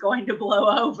this is going to blow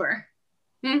over.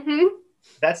 Mm-hmm.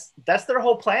 That's their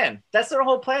whole plan. That's their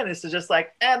whole plan, is to just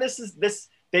like, this.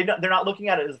 They're not looking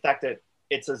at it as the fact that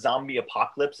it's a zombie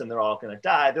apocalypse and they're all going to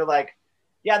die. They're like,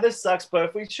 yeah, this sucks, but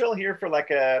if we chill here for like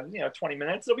 20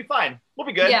 minutes, it'll be fine. We'll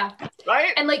be good. Yeah.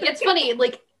 Right? And like, it's funny,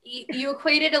 like you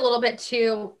equate it a little bit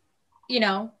to,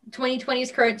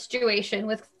 2020's current situation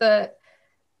with the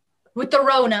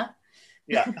Rona.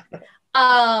 Yeah.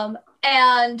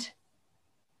 And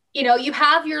you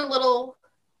have your little,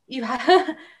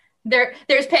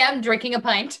 there's Pam drinking a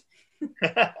pint.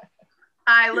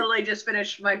 I literally just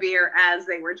finished my beer as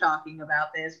they were talking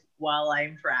about this while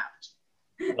I'm trapped.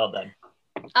 Well done.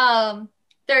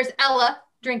 There's Ella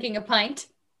drinking a pint.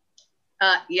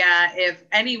 Yeah, if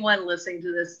anyone listening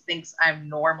to this thinks I'm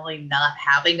normally not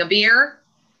having a beer,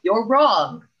 you're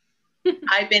wrong.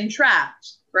 I've been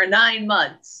trapped for 9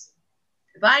 months.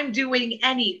 If I'm doing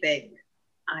anything,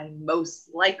 I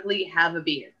most likely have a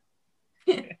beer.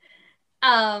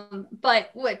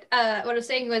 But what I was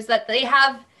saying was that they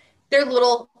have their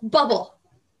little bubble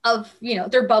of,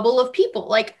 their bubble of people.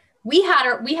 Like we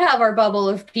have our bubble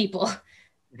of people.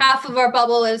 Half of our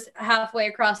bubble is halfway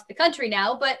across the country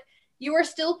now, but you are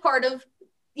still part of,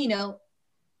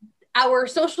 our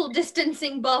social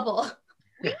distancing bubble.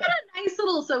 We had a nice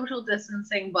little social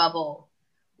distancing bubble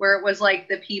where it was like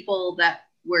the people that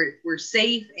were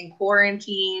safe and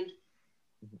quarantined.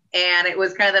 And it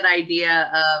was kind of that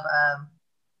idea of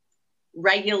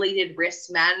regulated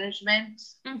risk management,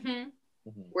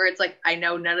 where it's like, I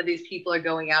know none of these people are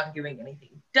going out and doing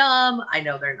anything dumb. I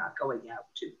know they're not going out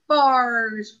to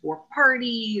bars or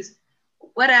parties,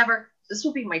 whatever. This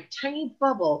will be my tiny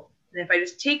bubble. And if I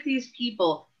just take these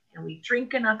people and we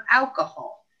drink enough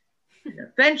alcohol, and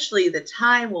eventually the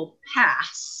time will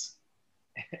pass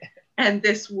and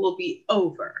this will be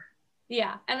over.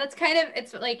 Yeah. And that's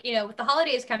it's like, with the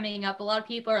holidays coming up, a lot of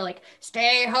people are like,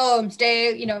 stay home,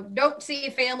 don't see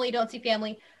family.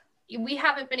 We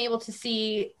haven't been able to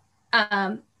see,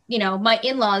 my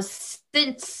in-laws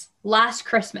since last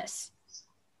Christmas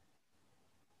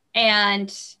and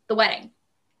the wedding.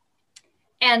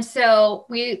 And so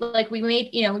we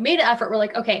made an effort. We're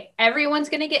like, okay, everyone's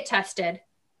going to get tested.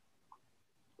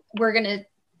 We're going to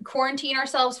quarantine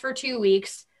ourselves for 2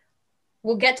 weeks.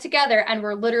 We'll get together and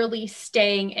we're literally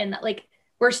staying in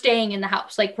the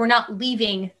house. Like we're not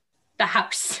leaving the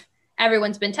house.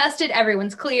 Everyone's been tested.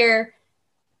 Everyone's clear.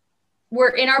 We're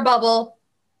in our bubble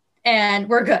and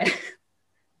we're good.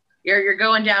 You're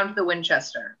going down to the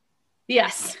Winchester.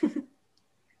 Yes.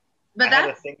 But I had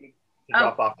a thing to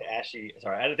drop off to Ashley.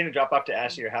 Sorry, I had a thing to drop off to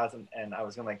Ashley, your house, and I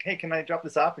was going like, hey, can I drop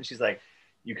this off? And she's like,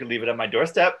 you can leave it at my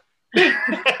doorstep. Yep.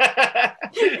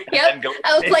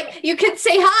 I was like, you can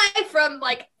say hi from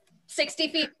like 60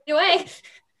 feet away.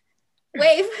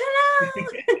 Wave. Hello.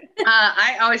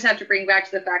 I always have to bring back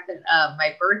to the fact that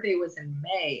my birthday was in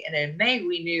May, and in May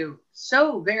we knew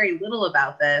so very little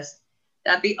about this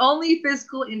that the only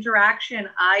physical interaction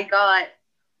I got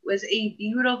was a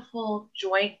beautiful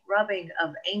joint rubbing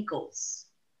of ankles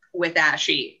with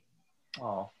Ashy.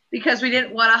 Oh. Because we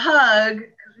didn't want to hug,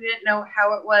 because we didn't know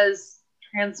how it was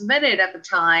transmitted at the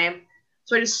time.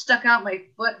 So I just stuck out my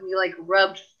foot and we like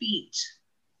rubbed feet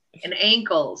and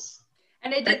ankles.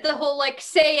 And I did the whole like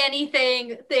say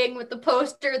anything thing with the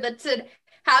poster that said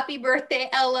happy birthday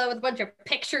Ella with a bunch of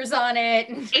pictures on it.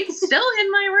 It's still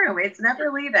in my room. It's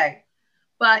never leaving.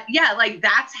 But yeah, like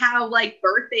that's how like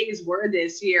birthdays were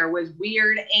this year, was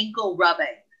weird ankle rubbing.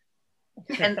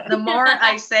 And the more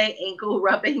I say ankle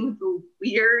rubbing, the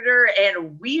weirder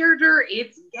and weirder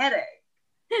it's getting.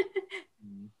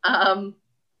 I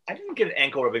didn't get an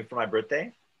ankle rubbing for my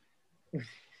birthday.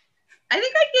 I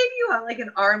think I gave you like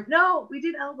an arm. No, we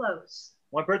did elbows.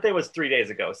 My birthday was 3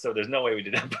 days ago, so there's no way we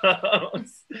did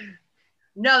elbows.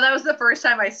 No, that was the first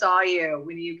time I saw you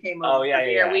when you came over. Oh yeah,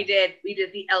 here. yeah. We did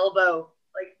the elbow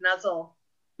like nuzzle.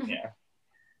 Yeah.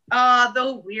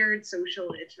 The weird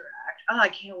social interaction. Oh, I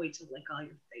can't wait to lick all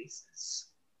your faces.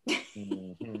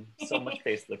 Mm-hmm. So much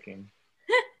face licking.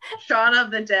 Shaun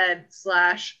of the Dead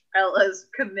 / Ella's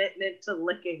commitment to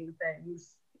licking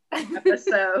things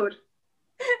episode.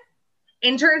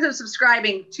 In terms of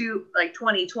subscribing to like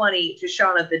 2020 to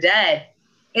Shaun of the Dead,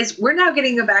 is we're now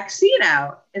getting a vaccine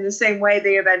out in the same way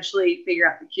they eventually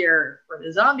figure out the cure for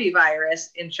the zombie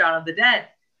virus in Shaun of the Dead.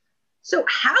 So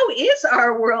how is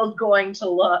our world going to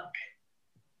look?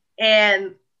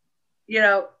 And,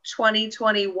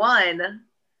 2021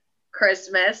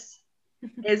 Christmas,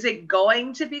 is it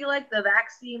going to be like the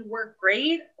vaccine worked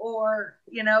great? Or,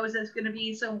 is this going to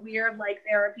be some weird, like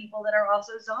there are people that are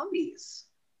also zombies?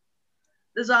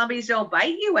 The zombies don't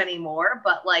bite you anymore,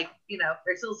 but like,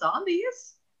 they're still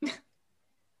zombies.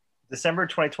 December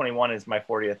 2021 is my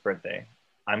 40th birthday.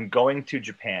 I'm going to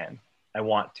Japan. I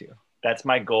want to. That's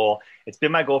my goal. It's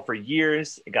been my goal for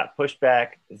years. It got pushed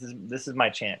back. This is my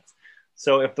chance.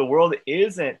 So if the world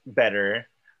isn't better,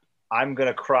 I'm going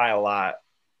to cry a lot.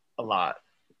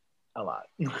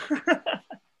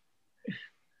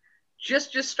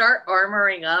 Just start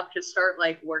armoring up. Just start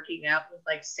like working out with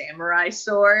like samurai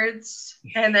swords,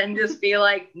 and then just be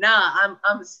like, nah,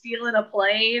 I'm stealing a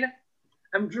plane.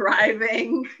 I'm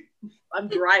driving. I'm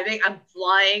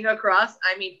flying across.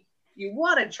 I mean, you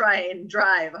want to try and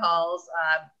drive, Halls.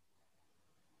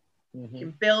 You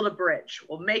can build a bridge.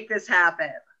 We'll make this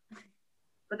happen.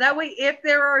 But that way, if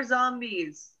there are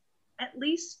zombies, at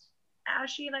least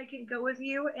Ashy and I can go with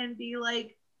you and be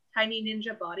like tiny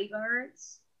ninja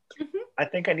bodyguards. I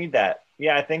think I need that.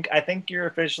 Yeah, I think you're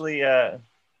officially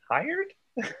hired.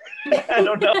 I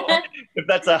don't know if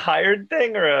that's a hired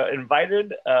thing or a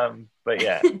invited. But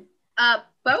yeah.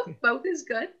 Both is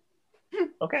good.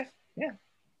 Okay. Yeah.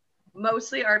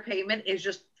 Mostly our payment is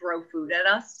just throw food at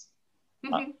us.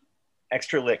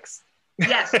 Extra licks.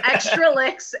 Yes, extra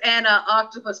licks and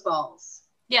octopus balls.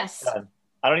 Yes.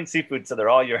 I don't eat seafood, so they're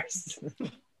all yours.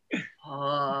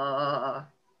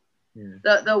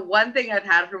 The one thing I've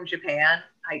had from Japan,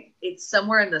 it's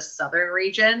somewhere in the southern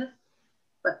region,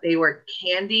 but they were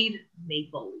candied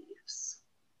maple leaves.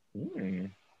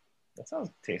 That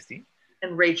sounds tasty.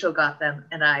 And Rachel got them,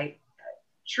 and I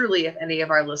truly, if any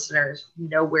of our listeners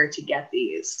know where to get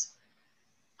these,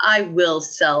 I will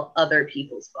sell other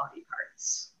people's body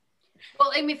parts.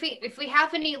 Well, I mean, if we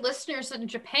have any listeners in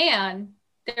Japan,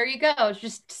 there you go.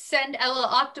 Just send Ella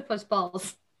octopus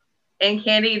balls. And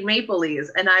candied maple leaves,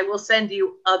 and I will send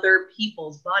you other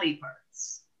people's body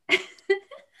parts.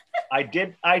 I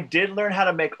did learn how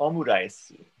to make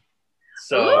omurice.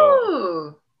 So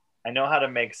Ooh. I know how to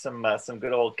make some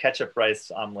good old ketchup rice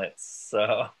omelets.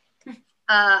 So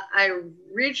I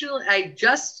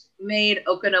just made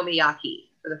okonomiyaki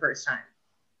for the first time.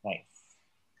 Nice.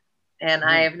 And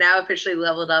I have now officially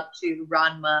leveled up to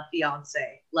Ranma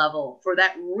Fiance level for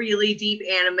that really deep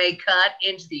anime cut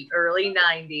into the early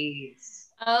 90s.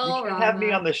 Oh, you can have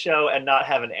me on the show and not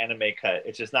have an anime cut.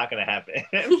 It's just not going to happen.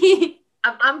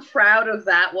 I'm proud of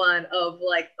that one of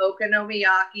like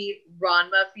Okonomiyaki,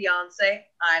 Ranma Fiance.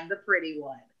 I'm the pretty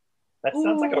one. That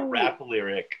sounds like a rap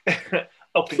lyric.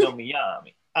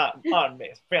 Okonomiyami. I'm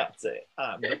Ranma's fiance.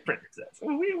 I'm the princess.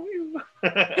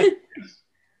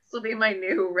 This will be my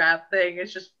new rap thing.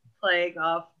 It's just playing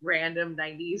off random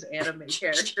 90s anime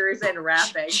characters and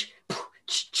rapping.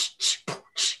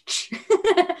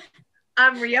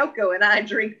 I'm Ryoko and I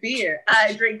drink beer.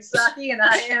 I drink sake and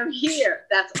I am here.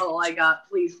 That's all I got.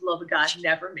 Please, love of God,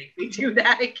 never make me do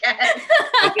that again.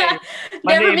 Okay.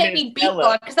 Never make me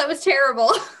beatbox because that was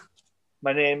terrible.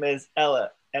 My name is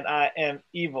Ella and I am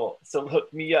evil. So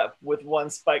hook me up with one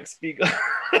Spike Spiegel.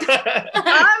 I'm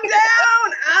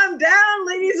down,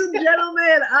 ladies and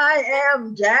gentlemen. I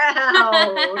am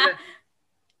down.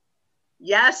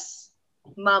 Yes,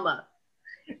 mama.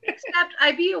 Except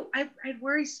I'd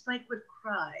worry Spike would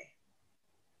cry.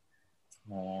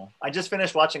 I just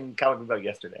finished watching Cowboy Bebop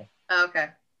yesterday. Okay.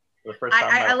 For the first time.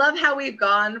 I love how we've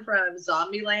gone from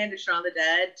Zombieland to Shaun of the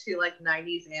Dead to like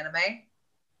 90s anime.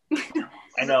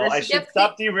 I know. I should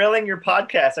stop derailing your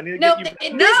podcast. I need to get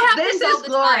you. This is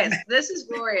glorious. This is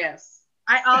glorious.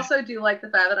 I also do like the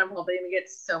fact that I'm probably going to get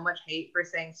so much hate for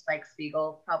saying Spike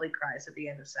Spiegel probably cries at the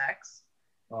end of sex.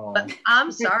 Oh. But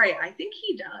I'm sorry. I think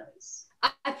he does.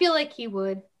 I feel like he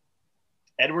would.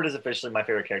 Edward is officially my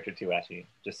favorite character too, Ashley.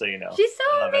 Just so you know. She's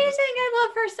so amazing. I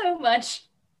love her so much.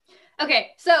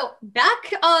 Okay, so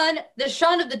back on the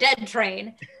Shaun of the Dead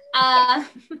train.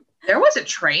 There was a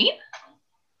train?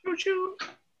 Choo-choo.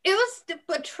 It was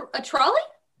a trolley?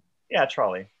 Yeah,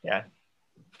 trolley. Yeah.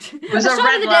 It was a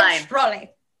red line.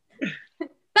 Trolley.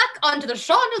 Back onto the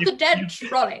Shaun of the Dead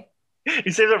trolley.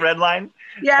 You say the red line?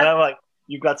 Yeah. And I'm like,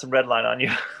 you've got some red line on you.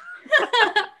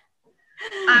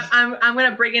 I'm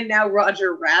going to bring in now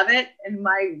Roger Rabbit in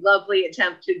my lovely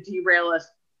attempt to derail us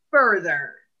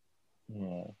further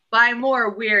by more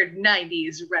weird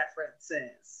 90s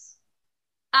references.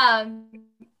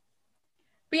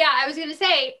 But yeah, I was going to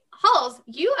say, Halls,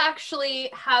 you actually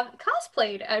have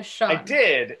cosplayed as Shaun. I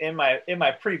did in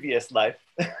my previous life,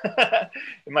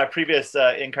 in my previous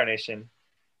incarnation,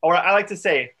 or I like to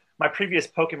say my previous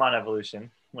Pokemon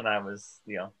evolution when I was,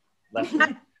 left.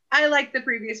 I like the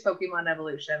previous Pokemon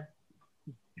evolution.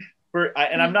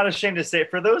 And I'm not ashamed to say,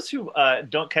 for those who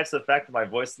don't catch the fact that my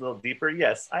voice is a little deeper,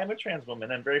 yes, I am a trans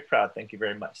woman. I'm very proud. Thank you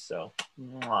very much. So,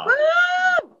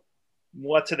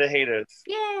 what to the haters?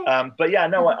 Yeah. But yeah,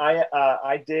 no,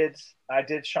 I did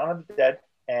Shaun of the Dead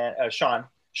and Sean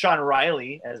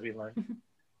Riley, as we learned.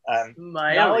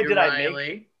 Not only did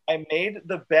I made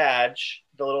the badge,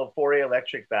 the little 4A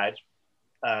electric badge.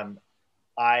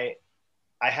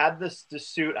 I had the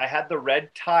suit. I had the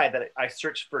red tie that I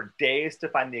searched for days to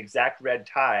find the exact red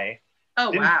tie.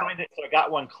 Oh, Didn't find it, so I got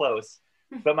one close.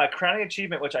 But my crowning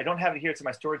achievement, which I don't have it here, it's in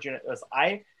my storage unit, was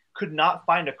I could not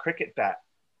find a cricket bat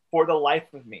for the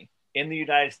life of me in the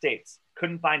United States.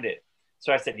 Couldn't find it.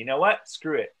 So I said, you know what?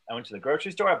 Screw it. I went to the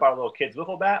grocery store. I bought a little kid's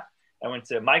wiffle bat. I went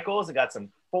to Michael's and got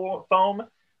some foam.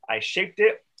 I shaped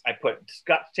it. I put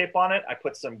Scotch tape on it. I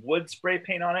put some wood spray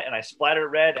paint on it, and I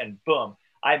splattered red, and boom.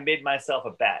 I made myself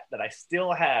a bat that I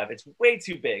still have. It's way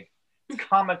too big. It's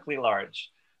comically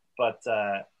large, but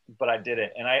I did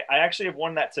it. And I actually have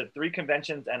worn that to 3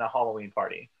 conventions and a Halloween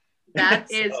party.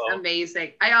 That is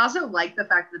amazing. I also like the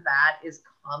fact the bat is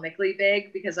comically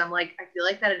big because I'm like, I feel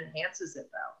like that enhances it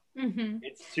though. Mm-hmm.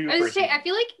 It's super. I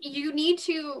feel like you need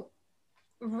to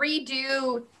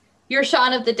redo your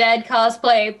Shaun of the Dead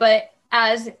cosplay, but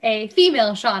as a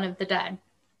female Shaun of the Dead.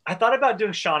 I thought about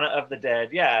doing Shauna of the Dead.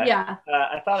 Yeah. Yeah.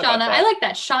 I thought Shauna. about that. I like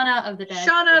that. Shauna of the Dead.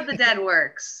 Shauna of the Dead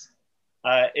works.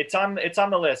 It's on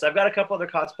the list. I've got a couple other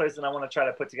cosplays that I want to try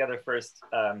to put together first,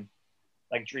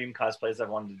 like dream cosplays I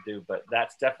wanted to do, but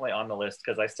that's definitely on the list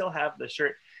because I still have the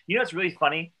shirt. You know what's really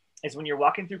funny is when you're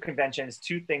walking through conventions,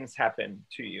 2 things happen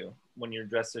to you when you're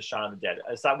dressed as Shaun of the Dead.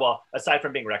 Aside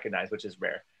from being recognized, which is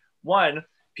rare. 1,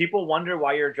 people wonder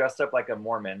why you're dressed up like a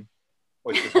Mormon,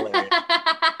 which is hilarious.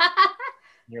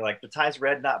 You're like, the tie's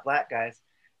red, not black, guys.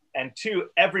 And 2,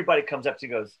 everybody comes up to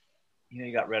you and goes, you know,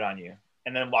 you got red on you.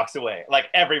 And then walks away. Like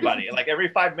everybody, like every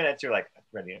 5 minutes, you're like,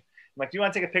 red on you. I'm like, do you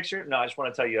want to take a picture? No, I just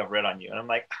want to tell you I have red on you. And I'm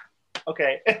like,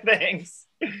 okay, thanks.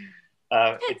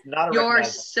 It's not a You're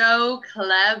so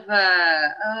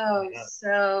clever. Oh, Yeah.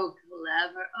 So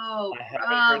clever. Oh, I haven't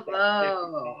heard that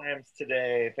bravo. 50 times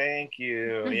today. Thank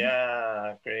you.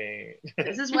 Yeah, great.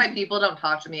 This is why people don't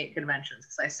talk to me at conventions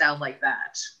because I sound like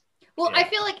that. Well, Yeah. I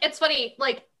feel like it's funny,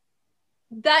 like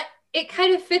that it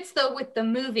kind of fits though with the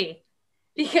movie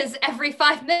because every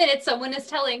 5 minutes someone is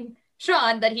telling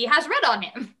Shaun that he has red on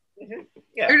him.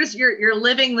 Yeah. You're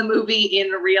living the movie in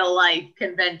real life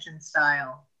convention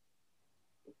style.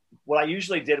 What I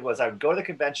usually did was I would go to the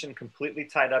convention completely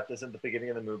tied up as in the beginning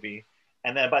of the movie.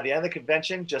 And then by the end of the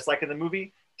convention, just like in the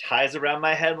movie, ties around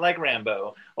my head like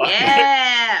Rambo.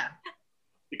 Yeah.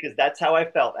 Because that's how I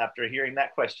felt after hearing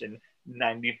that question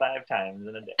 95 times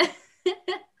in a day.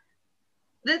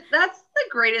 That's the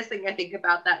greatest thing I think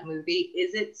about that movie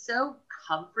is it's so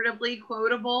comfortably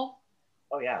quotable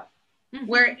Oh, yeah.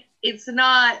 where it's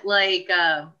not like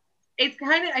it's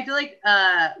kind of I feel like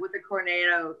with the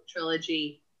Cornetto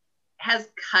trilogy has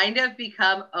kind of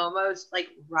become almost like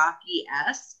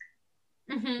Rocky-esque.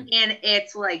 Mhm. And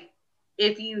it's like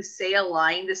if you say a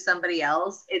line to somebody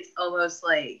else, it's almost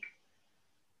like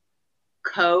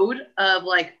code of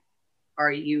like,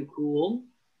 are you cool?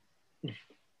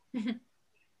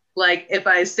 Like, if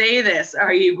I say this,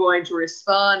 are you going to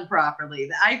respond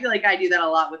properly? I feel like I do that a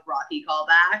lot with Rocky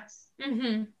callbacks,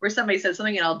 Mhm. where somebody says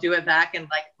something and I'll do it back. And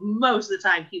like most of the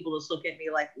time, people just look at me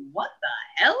like, what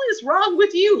the hell is wrong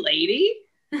with you, lady?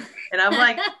 And I'm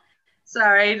like,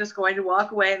 sorry, just going to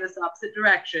walk away in this opposite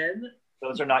direction.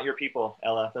 Those are not your people,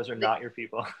 Ella. Those are not your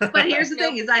people. But here's the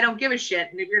thing is I don't give a shit.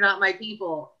 And if you're not my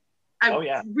people, I Oh,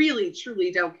 yeah. really,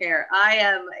 truly don't care. I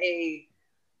am a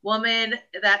woman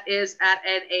that is at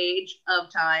an age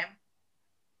of time.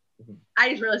 Mhm.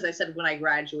 I just realized I said when I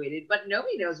graduated, but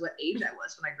nobody knows what age I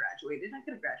was when I graduated. I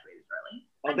could have graduated early.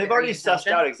 Well, I'm they've very already sussed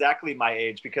intelligent. out exactly my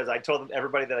age because I told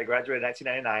everybody that I graduated in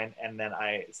 1999 and then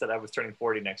I said I was turning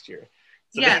 40 next year.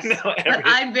 So Yes, they know but everything.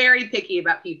 I'm very picky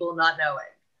about people not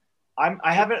knowing.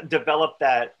 I haven't developed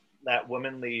that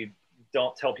womanly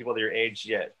don't tell people your age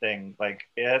yet thing. Like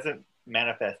it hasn't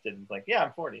manifested. It's like, yeah,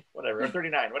 I'm 40, whatever, or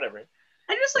 39, whatever.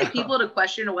 I just like people to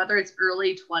question whether it's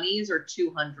early 20s or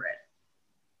 200.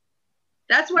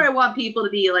 That's where I want people to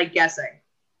be like guessing.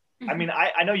 I mean,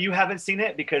 I know you haven't seen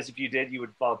it because if you did, you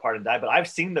would fall apart and die. But I've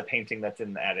seen the painting that's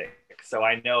in the attic, so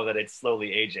I know that it's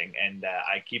slowly aging, and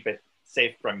I keep it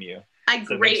safe from you. I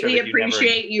So make sure greatly that you never-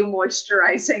 appreciate you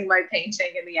moisturizing my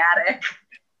painting in the attic.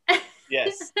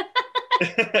 Yes,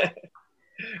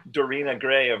 Dorina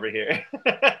Gray over here.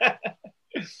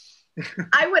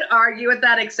 I would argue with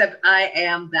that, except I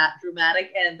am that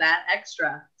dramatic and that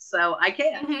extra. So I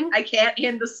can't. Mhm. I can't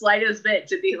in the slightest bit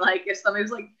to be like, if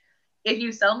somebody's like, if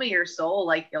you sell me your soul,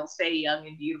 like you'll stay young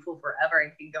and beautiful forever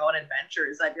and can go on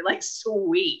adventures, I'd be like,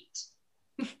 sweet.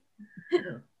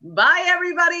 Bye,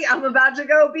 everybody. I'm about to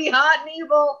go be hot and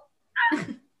evil.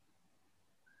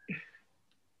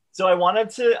 So I wanted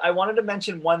to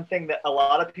mention one thing that a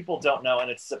lot of people don't know,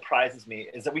 and it surprises me,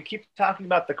 is that we keep talking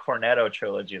about the Cornetto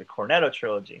trilogy,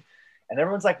 and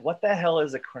everyone's like, "What the hell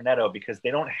is a Cornetto?" Because they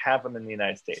don't have them in the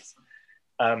United States.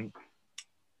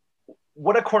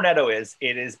 What a Cornetto is,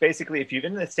 it is basically if you've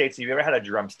been in the States, if you've ever had a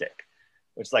drumstick,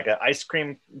 which is like an ice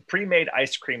cream pre-made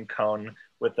ice cream cone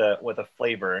with a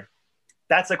flavor.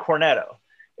 That's a Cornetto.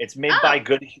 It's made by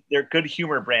their Good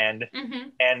Humor brand.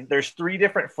 Mhm. And there's 3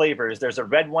 different flavors. There's a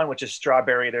red one, which is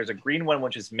strawberry. There's a green one,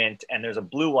 which is mint. And there's a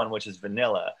blue one, which is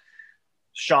vanilla.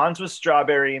 Sean's was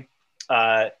strawberry.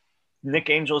 Nick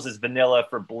Angel's is vanilla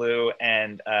for blue.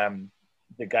 And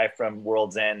the guy from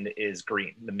World's End is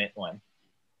green, the mint one.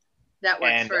 That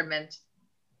works And for a mint.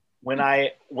 when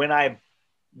I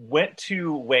went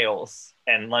to Wales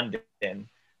and London,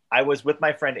 I was with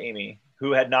my friend Amy,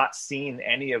 who had not seen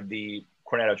any of the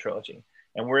Cornetto trilogy.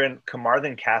 And we're in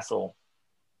Carmarthen Castle,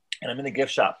 and I'm in the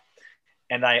gift shop.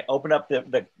 And I open up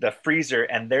the freezer,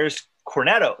 and there's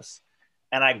Cornettos.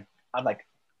 And I'm like,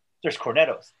 there's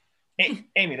Cornettos.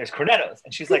 Amy, there's Cornettos.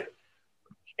 And she's like,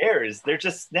 who cares? They're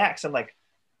just snacks. I'm like,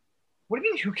 what do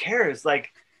you mean, who cares? Like,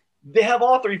 they have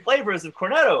all 3 flavors of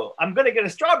Cornetto. I'm going to get a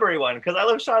strawberry one because I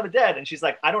love Shaun of the Dead. And she's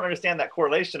like, I don't understand that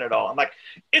correlation at all. I'm like,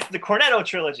 it's the Cornetto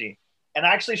trilogy. And I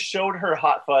actually showed her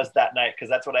Hot Fuzz that night because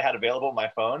that's what I had available on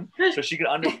my phone. So she could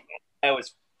understand I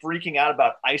was freaking out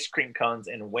about ice cream cones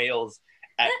in Wales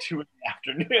at 2 in the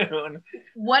afternoon.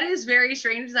 What is very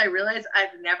strange is I realize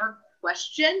I've never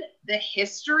questioned the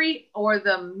history or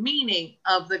the meaning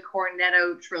of the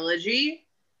Cornetto trilogy.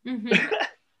 Mm-hmm.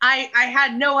 I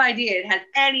had no idea it had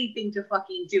anything to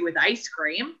fucking do with ice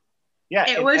cream. Yeah,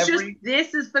 It was just,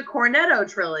 this is the Cornetto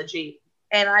trilogy.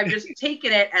 And I've just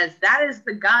taken it as that is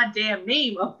the goddamn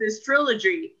name of this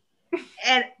trilogy.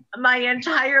 And my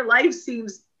entire life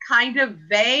seems kind of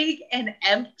vague and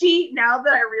empty now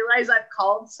that I realize I've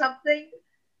called something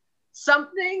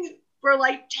for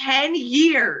like 10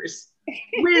 years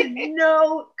with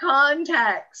no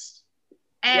context.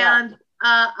 And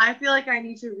I feel like I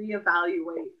need to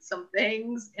reevaluate some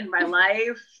things in my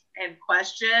life and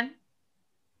question.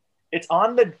 It's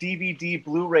on the DVD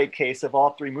Blu-ray case of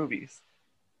all 3 movies.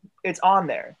 It's on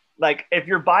there. Like, if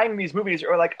you're buying these movies,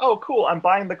 you're like, oh, cool, I'm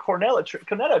buying the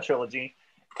Cornetto trilogy.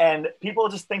 And people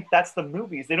just think that's the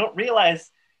movies. They don't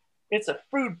realize it's a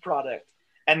food product.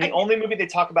 And the only movie they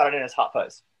talk about it in is Hot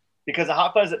Fuzz. Because a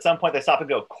Hot Fuzz, at some point, they stop and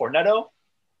go, Cornetto?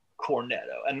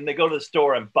 Cornetto. And then they go to the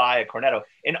store and buy a Cornetto.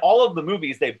 In all of the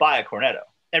movies, they buy a Cornetto.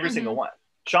 Every single one.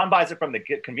 Sean buys it from the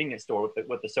convenience store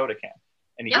with the soda can.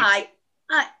 And he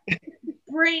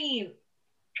brain.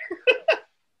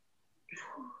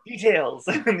 Details.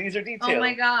 These are details. Oh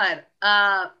my God.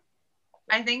 I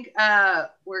think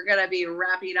we're going to be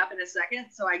wrapping up in a second.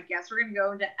 So I guess we're going to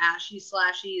go into Ashy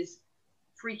Slashy's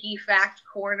freaky fact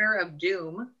corner of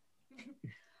doom.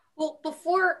 Well,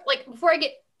 before I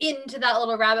get into that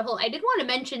little rabbit hole, I did want to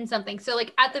mention something. So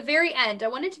like at the very end, I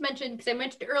wanted to mention, because I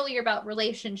mentioned earlier about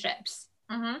relationships.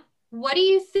 Mm-hmm. What do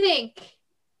you think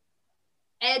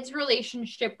Ed's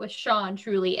relationship with Sean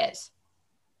truly is?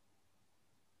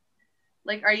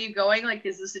 Like, are you going like,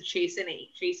 is this a chasing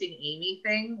Amy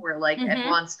thing where like Ed Mhm.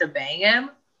 wants to bang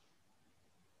him?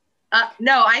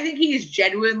 No, I think he's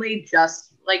genuinely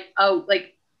just like,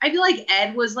 I feel like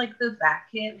Ed was like the fat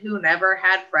kid who never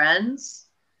had friends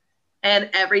and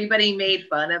everybody made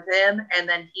fun of him. And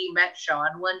then he met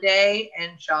Sean one day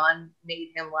and Sean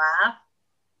made him laugh.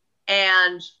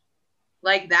 And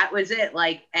like, that was it.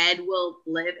 Like, Ed will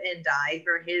live and die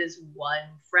for his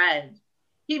one friend.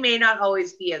 He may not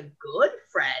always be a good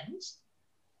friend,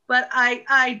 but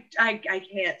I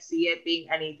can't see it being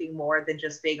anything more than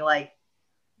just being like,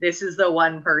 this is the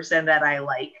one person that I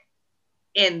like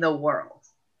in the world.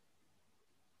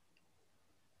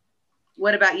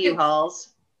 What about you, Halls?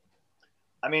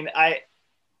 I mean, I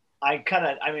kind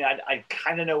of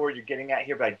know where you're getting at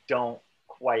here, but I don't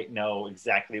quite know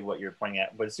exactly what you're pointing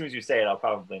at. But as soon as you say it, I'll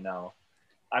probably know.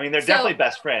 I mean, they're definitely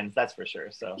best friends, that's for sure.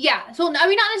 So yeah, so I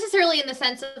mean, not necessarily in the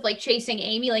sense of like chasing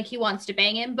Amy, like he wants to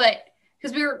bang him, but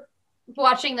because we were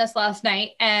watching this last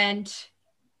night, and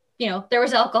you know there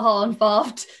was alcohol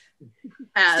involved,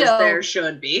 As so there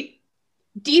should be.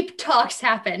 Deep talks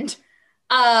happened,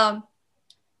 but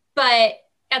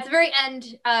at the very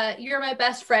end, "You're My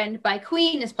Best Friend" by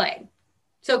Queen is playing.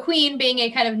 So Queen, being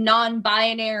a kind of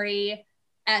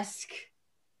non-binary-esque,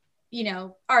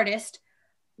 artist.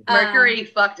 Mercury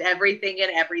fucked everything and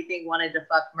everything wanted to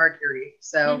fuck Mercury.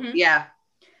 So yeah.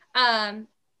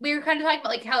 We were kind of talking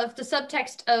about like how if the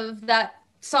subtext of that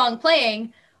song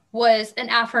playing was an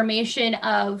affirmation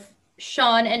of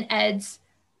Sean and Ed's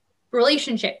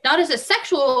relationship, not as a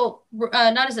sexual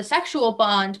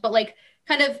bond, but like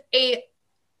kind of a,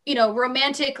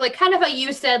 romantic, like kind of how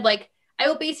you said, like, I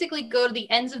will basically go to the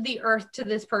ends of the earth to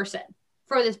this person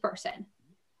for this person.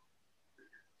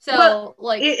 So well,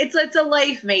 like it's a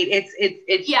life mate.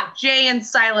 It's Jay and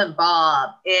Silent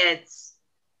Bob. It's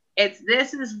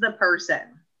this is the person.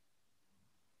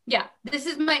 Yeah, this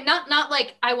is my not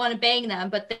like I want to bang them,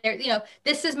 but they're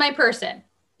this is my person.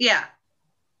 Yeah,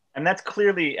 and that's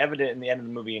clearly evident in the end of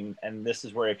the movie. And this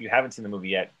is where, if you haven't seen the movie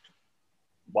yet,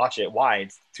 watch it. Why?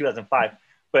 It's 2005.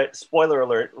 But spoiler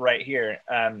alert right here.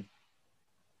 I'll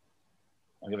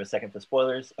give it a second for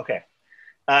spoilers. Okay.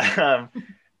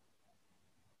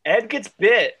 Ed gets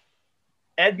bit.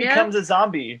 Ed Yeah. becomes a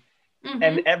zombie. Mhm.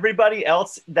 And everybody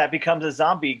else that becomes a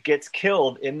zombie gets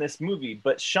killed in this movie.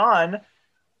 But Sean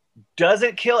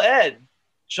doesn't kill Ed.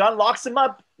 Sean locks him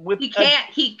up with He can't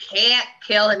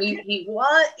kill him. He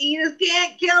what? He just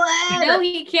can't kill Ed. No,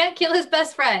 he can't kill his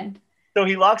best friend. So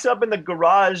he locks up in the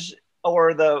garage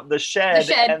or the shed,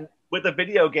 The shed. and with a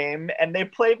video game, and they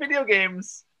play video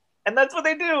games. And that's what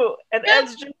they do. And Yep.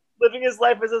 Ed's just living his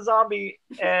life as a zombie.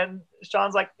 And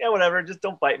Sean's like, yeah, whatever, just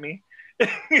don't bite me.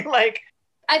 Like,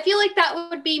 I feel like that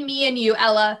would be me and you,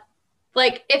 Ella.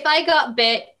 Like, if I got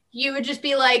bit, you would just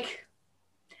be like,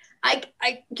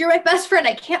 you're my best friend.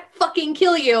 I can't fucking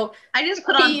kill you. I just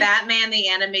put on He- Batman the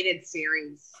animated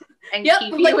series and Yep,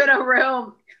 keep like- you in a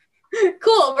room.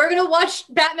 Cool. We're going to watch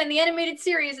Batman the animated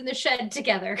series in the shed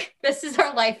together. This is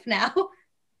our life now.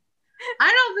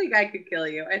 I don't think I could kill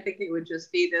you. I think it would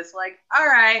just be this like, all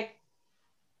right.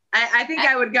 I think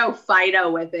I would go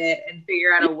Fido with it and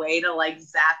figure out a way to like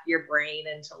zap your brain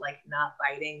into like not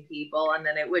biting people. And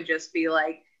then it would just be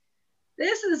like,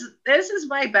 this is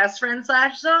my best friend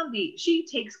 / zombie. She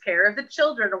takes care of the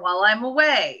children while I'm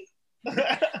away.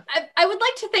 I would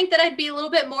like to think that I'd be a little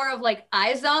bit more of like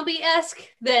iZombie-esque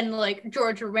than like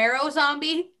George Romero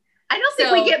zombie. I don't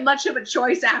think we get much of a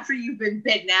choice after you've been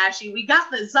bitten, Ashy. We got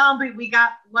the zombie. We got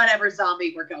whatever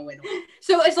zombie we're going with.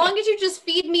 So as long as you just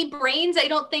feed me brains, I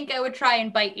don't think I would try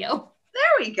and bite you.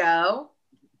 There we go.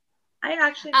 I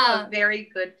actually know a very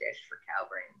good dish for cow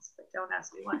brains, but don't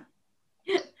ask me why.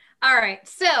 All right,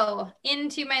 so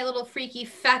into my little freaky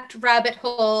fact rabbit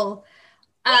hole.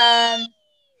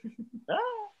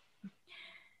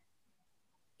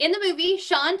 In the movie,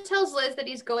 Sean tells Liz that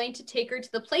he's going to take her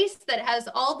to the place that has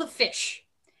all the fish.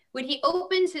 When he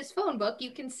opens his phone book,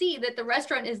 you can see that the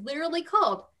restaurant is literally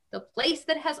called The Place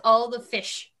That Has All the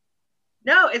Fish.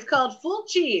 No, it's called Full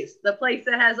Cheese, the place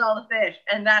that has all the fish,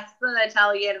 and that's the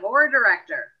Italian horror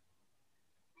director.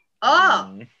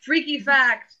 Oh, freaky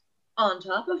fact on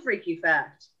top of freaky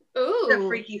fact. Ooh, The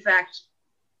freaky fact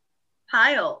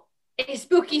pile. a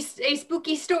spooky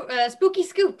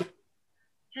scoop.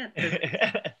 Yeah,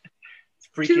 It's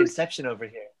freaky Two- Inception over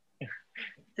here.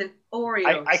 it's an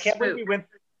Oreo. I can't believe we spook. went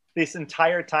this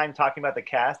entire time talking about the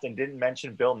cast and didn't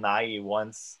mention Bill Nighy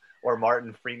once or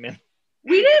Martin Freeman.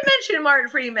 We didn't mention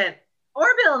Martin Freeman or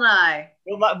Bill Nye.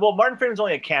 Well, Martin Freeman's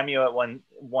only a cameo at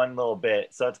one little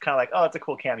bit, so it's kind of like, oh, it's a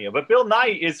cool cameo. But Bill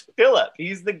Nighy is Philip.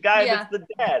 He's the guy Yeah. that's the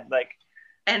dad. Like,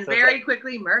 And So it's very like-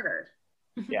 quickly murdered.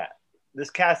 yeah, this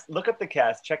cast. Look up the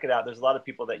cast. Check it out. There's a lot of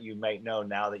people that you might know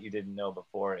now that you didn't know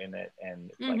before in it,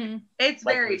 and it's Mhm. It's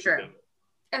like very Lucy true. Davis.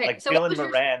 Okay, Like so what Dylan was your...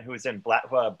 Moran, who's in Black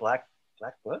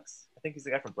Books. I think he's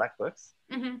the guy from Black Books.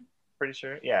 Mhm. Pretty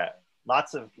sure. Yeah,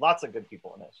 lots of good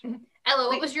people in it. Ella,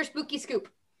 what was your spooky scoop?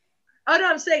 Oh no,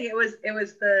 I'm saying it was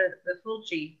the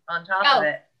Fulci on top Oh. of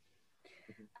it.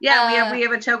 Yeah, Uh, we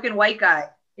have a token white guy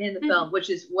in the Mhm. film, which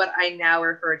is what I now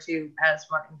refer to as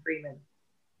Martin Freeman.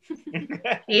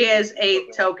 He is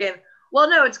a token. Well,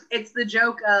 no, it's the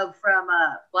joke of from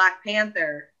Black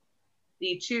Panther.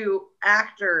 The two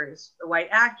actors, the white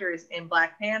actors in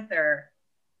Black Panther,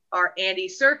 are Andy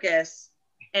Serkis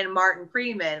and Martin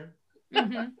Freeman.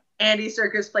 Mhm. Andy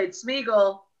Serkis played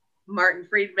Smeagol. Martin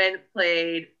Friedman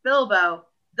played Bilbo.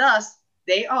 Thus,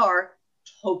 they are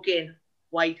token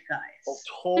white guys. Oh,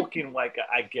 Tolkien, like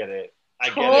I get it. I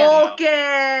get it. now.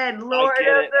 Tolkien, Lord get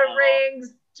of it the now.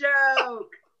 Rings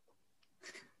joke.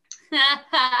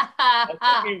 It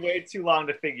took me way too long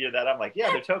to figure that. I'm like,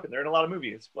 yeah, they're Tolkien. They're in a lot of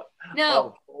movies. What?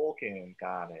 No. Oh, Tolkien.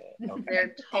 Got it. Okay.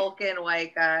 They're Tolkien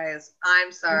white guys.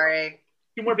 I'm sorry.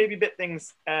 Two more baby bit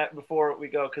things before we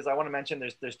go, because I want to mention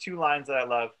there's two lines that I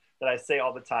love that I say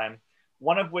all the time.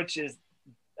 One of which is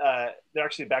they're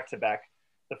actually back to back.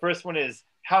 The first one is,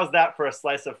 "How's that for a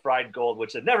slice of fried gold?"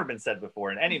 which had never been said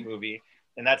before in any movie,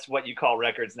 and that's what you call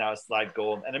records now, is slide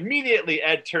gold. And immediately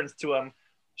Ed turns to him,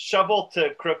 shovel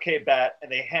to croquet bat,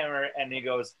 and they hammer, and he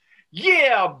goes,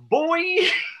 "Yeah, boy."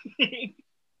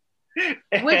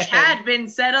 Which had been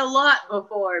said a lot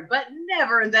before, but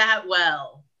never that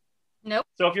well.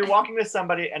 So if you're walking to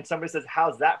somebody and somebody says,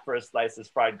 "How's that for a slice of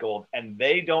fried gold?" and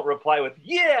they don't reply with,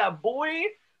 "Yeah, boy,"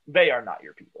 they are not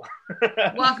your people.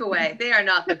 Walk away. They are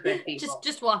not the good people.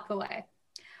 Just walk away.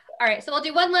 All right, so I'll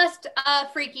do one last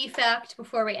freaky fact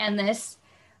before we end this.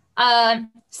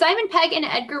 Simon Pegg and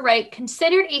Edgar Wright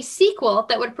considered a sequel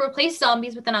that would replace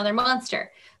zombies with another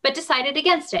monster, but decided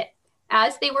against it,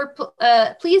 as they were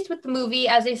pleased with the movie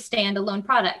as a standalone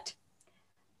product,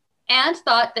 and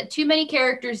thought that too many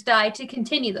characters died to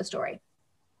continue the story.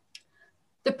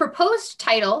 The proposed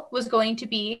title was going to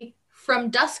be From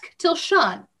Dusk Till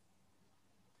Dawn.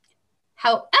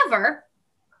 However,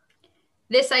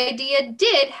 this idea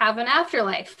did have an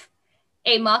afterlife.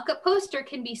 A mock-up poster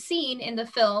can be seen in the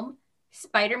film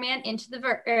Spider-Man Into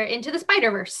the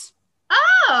Spider-Verse.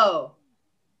 Oh!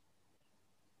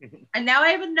 And now I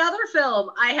have another film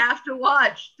I have to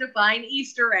watch to find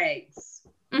Easter eggs.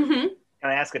 Mm-hmm. Can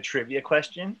I ask a trivia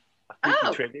question? A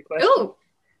freaky trivia question? Ooh.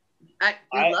 I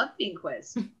love being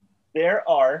quizzed. There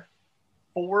are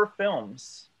 4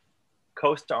 films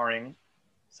co-starring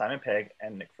Simon Pegg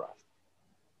and Nick Frost.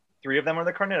 3 of them are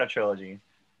the Cornetto trilogy.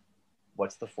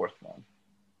 What's the 4th one?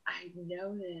 I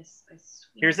know this. I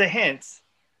swear. Here's a hint.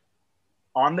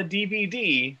 On the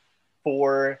DVD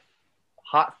for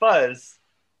Hot Fuzz,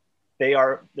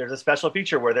 there's a special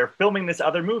feature where they're filming this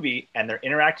other movie and they're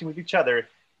interacting with each other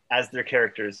as their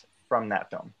characters from that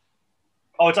film.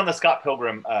 Oh, it's on the Scott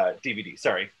Pilgrim DVD.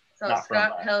 Sorry. So not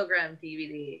Scott from, Pilgrim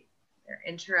DVD. They're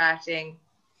interacting.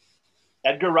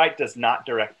 Edgar Wright does not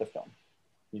direct the film.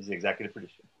 He's the executive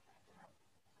producer.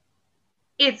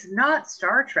 It's not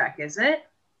Star Trek, is it?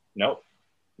 Nope.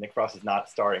 Nick Frost is not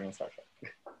starring in Star Trek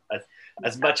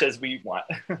as much as we want.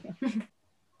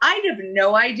 I have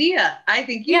no idea. I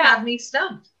think you have me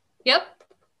stumped. Yep.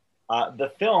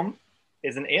 The film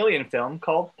is an alien film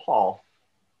called Paul.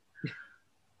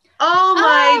 Oh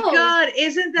my God.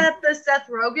 Isn't that the Seth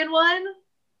Rogen one?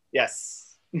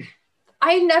 Yes.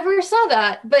 I never saw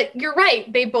that, but you're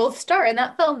right. They both star in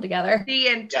that film together. The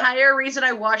entire reason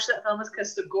I watched that film is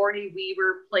because Sigourney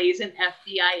Weaver plays an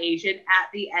FBI agent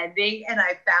at the ending, and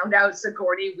I found out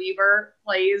Sigourney Weaver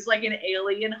plays like an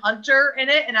alien hunter in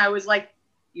it, and I was like,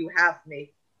 you have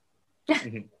me.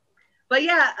 But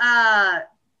yeah,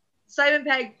 Simon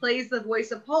Pegg plays the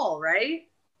voice of Paul, right?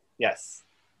 Yes.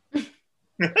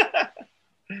 And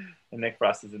Nick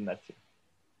Frost is in that too.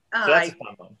 So that's a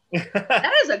fun one.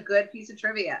 That is a good piece of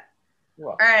trivia.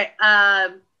 All right.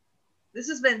 This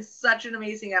has been such an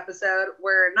amazing episode.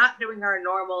 We're not doing our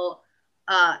normal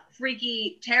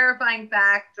freaky, terrifying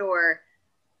fact or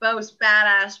most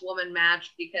badass woman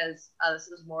match because this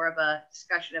is more of a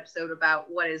discussion episode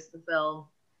about what is the film.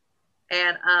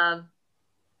 And I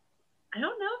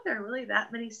don't know if there are really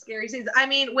that many scary scenes. I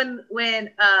mean, when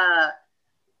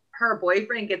her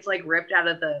boyfriend gets like ripped out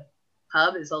of the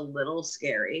pub is a little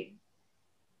scary.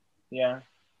 Yeah.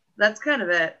 That's kind of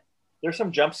it. There's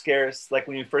some jump scares, like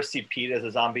when you first see Pete as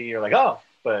a zombie, you're like, oh,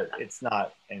 but it's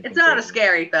not anything. It's not crazy. a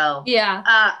scary film. Yeah.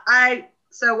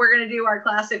 So we're gonna do our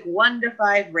classic 1 to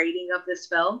 5 rating of this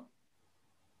film.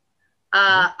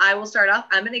 I will start off.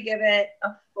 I'm gonna give it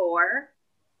a 4.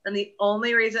 And the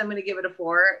only reason I'm gonna give it a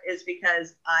 4 is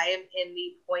because I am in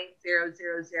the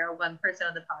 0.0001%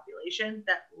 of the population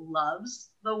that loves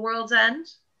The World's End.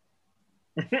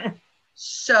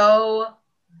 So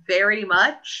very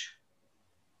much.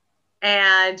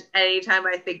 And anytime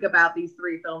I think about these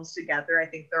 3 films together, I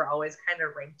think they're always kind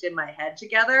of ranked in my head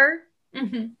together.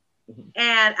 Mm-hmm.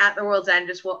 And At the World's End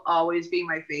just will always be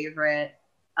my favorite.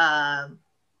 I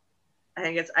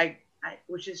think it's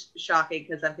which is shocking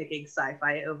because I'm picking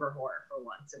sci-fi over horror for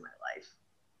once in my life.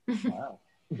 Wow.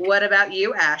 What about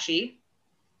you, Ashy?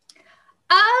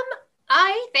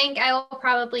 I think I will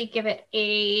probably give it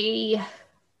a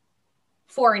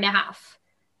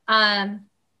 4.5.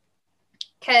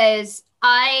 Because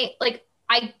I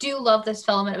do love this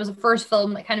film, and it was the first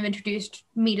film that kind of introduced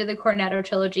me to the Cornetto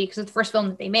trilogy because it's the first film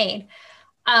that they made.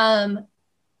 But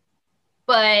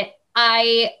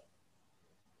I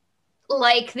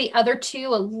like the other 2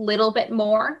 a little bit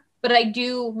more, but I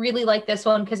do really like this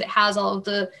one because it has all of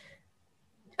the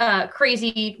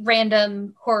crazy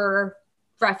random horror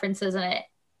references in it.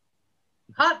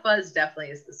 Hot Fuzz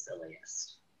definitely is the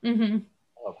silliest. Mm-hmm.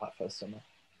 I love Hot Fuzz so much.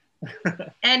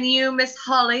 And you, Miss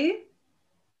Holly?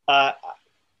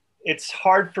 It's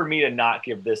hard for me to not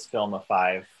give this film a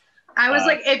 5. I was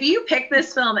like, if you pick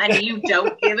this film and you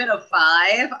don't give it a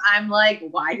 5, I'm like,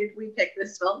 why did we pick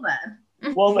this film then?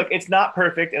 Well, look, it's not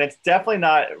perfect, and it's definitely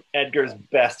not Edgar's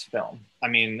best film. I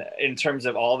mean, in terms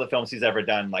of all the films he's ever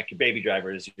done, like your Baby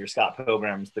Drivers, your Scott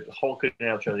Pilgrims, the whole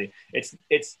Cornetto trilogy,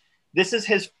 this is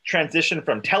his transition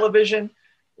from television,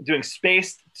 doing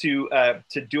space, to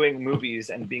doing movies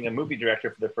and being a movie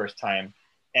director for the first time.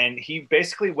 And he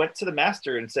basically went to the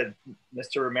master and said,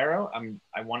 "Mr. Romero,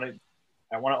 I want to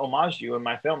homage you in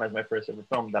my film as my first ever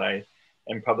film that I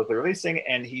am publicly releasing,"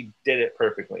 and he did it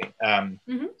perfectly.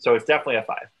 So it's definitely a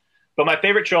 5. But my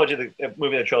favorite movie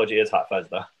in the trilogy is Hot Fuzz,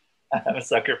 though. I'm a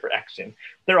sucker for action.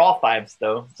 They're all 5s,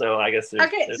 though, so I guess there's...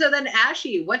 Okay, so then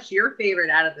Ashy, what's your favorite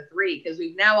out of the 3? Because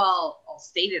we've now all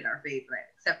stated our favorite,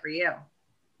 except for you.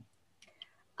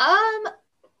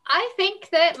 I think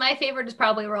that my favorite is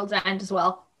probably World's End as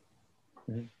well.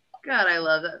 God, I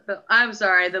love that. I'm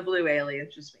sorry, the blue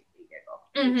aliens just make me giggle.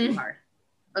 Too hard.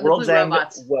 Or the World's blue End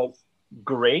robots. was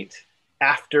great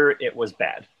after it was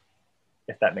bad,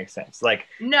 if that makes sense. Like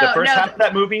No, the first no, half of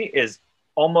that movie is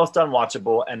almost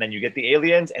unwatchable, and then you get the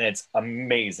aliens, and it's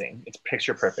amazing. It's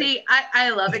picture perfect. See, I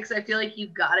love it because I feel like you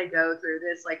got to go through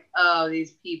this, like, oh,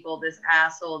 these people, this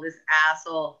asshole,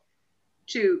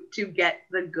 to get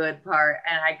the good part,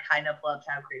 and I kind of loved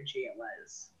how cringy it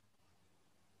was.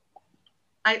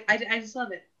 I just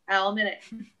love it. I'll admit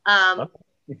it.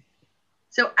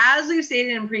 So as we've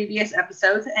stated in previous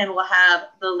episodes, and we'll have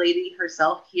the lady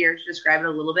herself here to describe it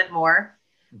a little bit more.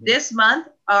 Mhm. This month,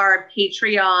 our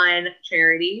Patreon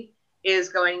charity is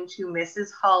going to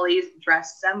Mrs. Holly's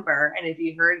Dresscember. And if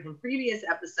you heard in previous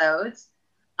episodes,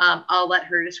 I'll let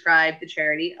her describe the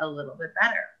charity a little bit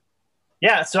better.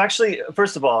 Yeah, so actually,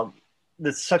 first of all,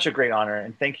 this is such a great honor,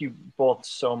 and thank you both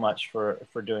so much for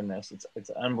doing this. It's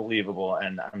unbelievable,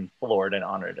 and I'm floored and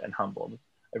honored and humbled.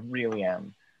 I really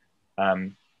am.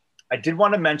 I did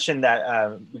want to mention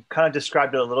that we kind of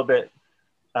described it a little bit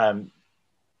in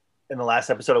the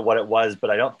last episode of what it was, but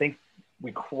I don't think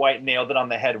we quite nailed it on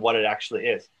the head what it actually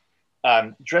is.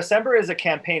 Dresscember is a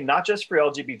campaign not just for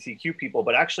LGBTQ people,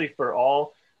 but actually for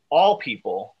all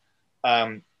people.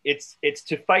 It's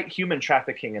to fight human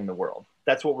trafficking in the world.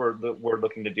 That's what we're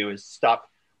looking to do, is stop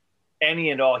any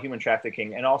and all human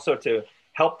trafficking, and also to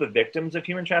help the victims of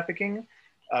human trafficking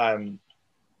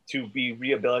to be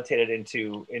rehabilitated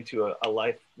into a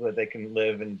life where they can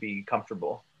live and be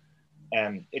comfortable.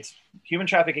 And human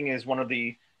trafficking is one of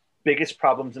the biggest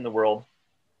problems in the world.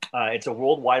 It's a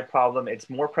worldwide problem. It's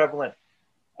more prevalent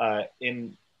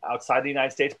outside the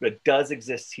United States, but it does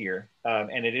exist here,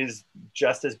 and it is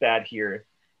just as bad here.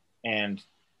 And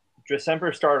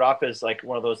Dresscember started off as like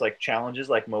one of those like challenges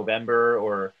like Movember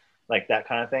or like that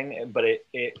kind of thing, but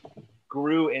it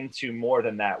grew into more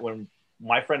than that when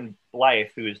my friend Blythe,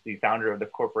 who is the founder of the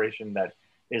corporation that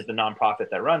is the nonprofit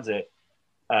that runs it,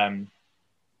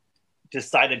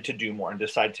 decided to do more and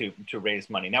decide to raise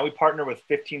money. Now we partner with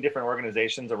 15 different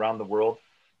organizations around the world,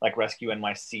 like Rescue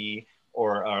NYC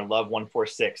or Love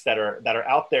 146, that are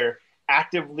out there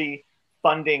actively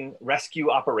funding rescue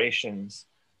operations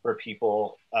for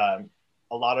people. A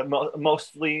lot of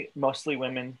mostly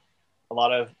women, a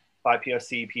lot of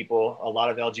BIPOC people, a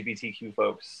lot of LGBTQ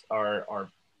folks are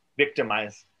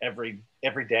victimized every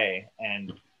day,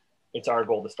 and it's our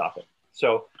goal to stop it.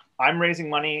 So I'm raising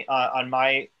money on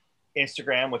my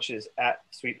Instagram, which is at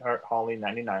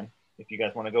SweetheartHolly99. If you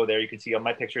guys want to go there, you can see all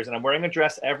my pictures, and I'm wearing a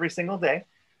dress every single day.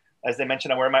 As they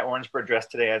mentioned, I'm wearing my Orangeburg dress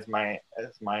today as my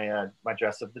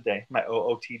dress of the day, my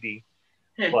OOTD.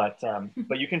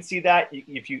 But you can see that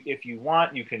if you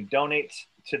want, you can donate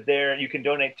to there. You can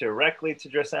donate directly to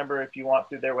Dresscember if you want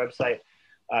through their website,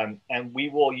 and we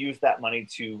will use that money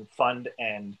to fund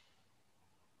and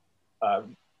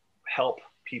help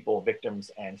people, victims,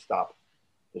 and stop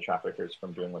the traffickers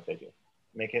from doing what they do.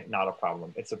 Make it not a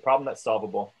problem. It's a problem that's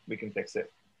solvable. We can fix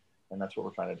it, and that's what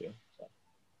we're trying to do. So.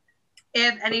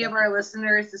 If any of our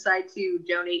listeners decide to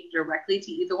donate directly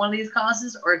to either one of these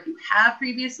causes, or if you have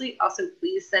previously, also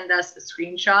please send us a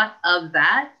screenshot of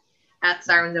that at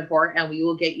Sirens Import, and we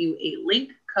will get you a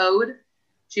link code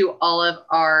to all of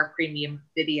our premium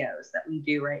videos that we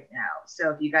do right now.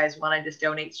 So if you guys want to just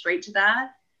donate straight to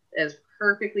that, it is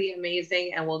perfectly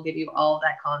amazing, and we'll give you all of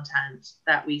that content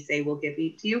that we say we'll give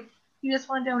you to you. You just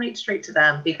want to donate straight to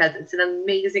them because it's an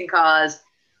amazing cause.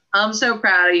 I'm so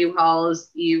proud of you, Halls.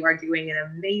 You are doing an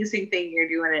amazing thing. You're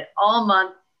doing it all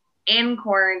month in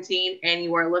quarantine, and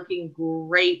you are looking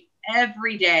great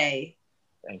every day.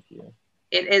 Thank you.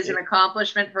 It is an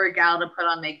accomplishment for a gal to put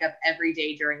on makeup every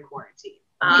day during quarantine.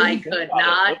 I could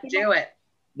not do it.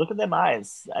 Look at them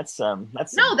eyes. That's no,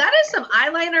 that is some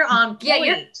eyeliner on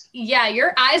point.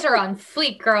 Your eyes are on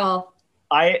fleek, girl.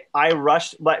 I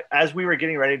rushed, but as we were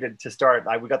getting ready to start,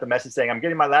 we got the message saying I'm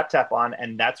getting my laptop on,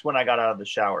 and that's when I got out of the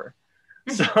shower.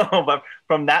 So, but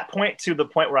from that point to the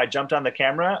point where I jumped on the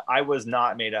camera, I was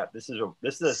not made up. This is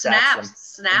a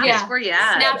snaps where you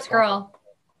at? Snaps, girl.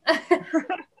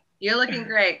 You're looking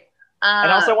great.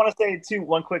 And also, I want to say too,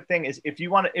 one quick thing is if you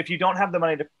don't have the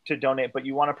money to donate, but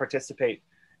you want to participate,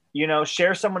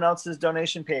 share someone else's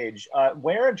donation page.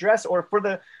 Wear a dress, or for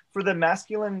the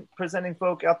masculine presenting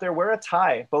folk out there, wear a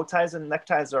tie. Bow ties and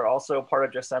neckties are also part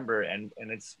of Dresscember, and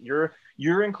it's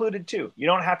you're included too. You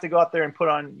don't have to go out there and put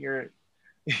on your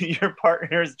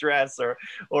partner's dress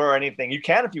or anything. You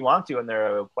can if you want to, and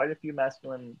there are quite a few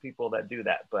masculine people that do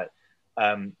that, but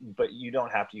you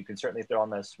don't have to. You can certainly throw on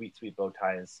those sweet bow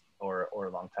ties or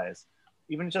long ties,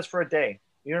 even just for a day,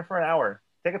 even for an hour.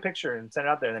 Take a picture and send it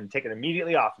out there, and then take it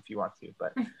immediately off if you want to.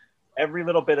 But every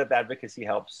little bit of advocacy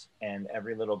helps, and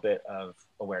every little bit of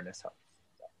awareness helps.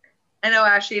 I know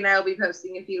Ashley and I will be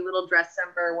posting a few little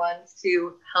Dressember ones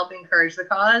to help encourage the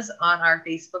cause on our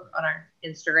Facebook, on our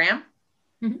Instagram.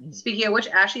 Mhm. Speaking of which,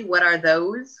 Ashley, what are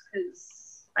those?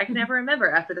 Because I can never remember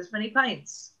after this many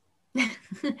pints.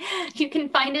 You can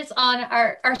find us on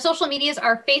our social medias,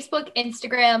 our Facebook,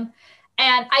 Instagram,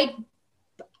 and I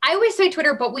always say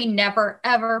Twitter, but we never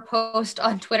ever post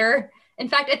on Twitter. In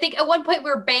fact, I think at one point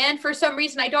we were banned for some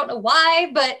reason. I don't know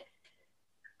why, but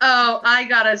Oh, I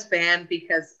got us banned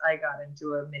because I got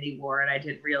into a mini war and I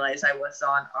didn't realize I was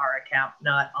on our account,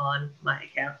 not on my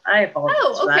account. I apologize.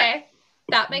 oh, for that. okay.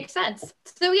 That makes sense.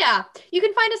 So yeah, you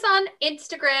can find us on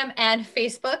Instagram and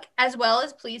Facebook, as well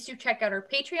as please do check out our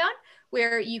Patreon,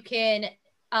 where you can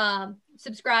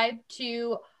subscribe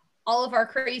to all of our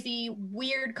crazy,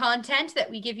 weird content that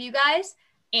we give you guys.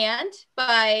 And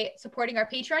by supporting our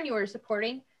Patreon, you are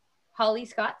supporting Holly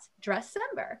Scott's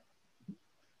Dressember.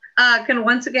 Can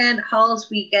once again,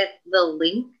 Halls, we get the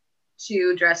link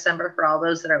to Dressember for all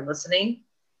those that are listening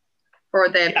for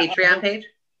the Patreon page?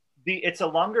 It's a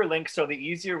longer link, so the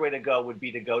easier way to go would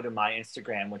be to go to my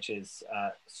Instagram, which is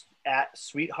at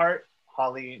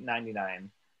sweetheartholly99.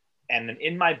 And then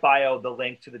in my bio, the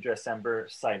link to the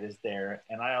Dressember site is there.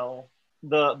 And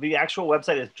the actual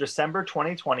website is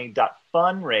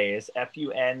Dressember2020.fundraise,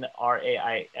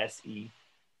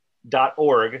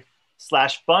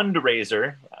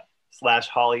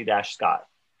 funraise.org/fundraiser/Holly-Scott.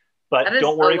 But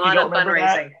don't worry if you don't remember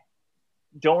that.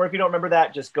 Don't worry if you don't remember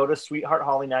that. Just go to Sweetheart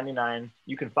Holly 99.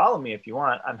 You can follow me if you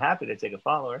want. I'm happy to take a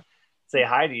follower, say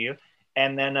hi to you,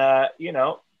 and then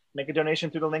make a donation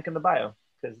through the link in the bio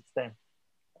because it's there.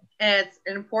 And it's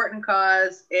an important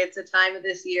cause. It's a time of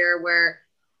this year where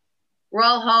we're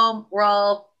all home, we're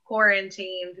all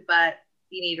quarantined, but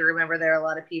you need to remember there are a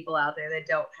lot of people out there that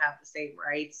don't have the same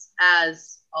rights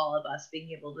as all of us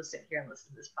being able to sit here and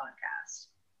listen to this podcast.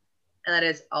 And that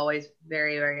is always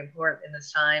very, very important in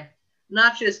this time.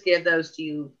 Not just give those to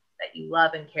you that you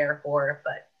love and care for,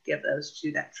 but give those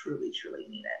to that truly, truly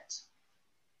need it.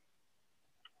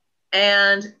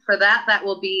 And for that, that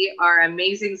will be our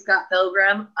amazing Scott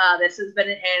Pilgrim. This has been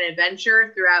an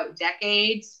adventure throughout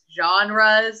decades,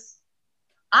 genres.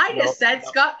 I just said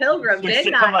Scott Pilgrim,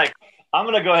 didn't I? I'm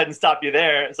going to go ahead and stop you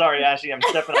there. Sorry, Ashley, I'm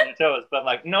stepping on your toes. But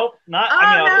nope, not.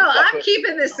 Oh, I'm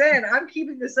keeping this in. I'm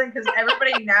keeping this in because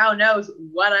everybody now knows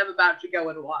what I'm about to go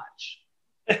and watch.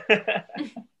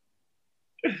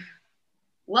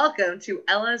 Welcome to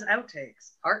Ella's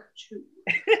Outtakes, Part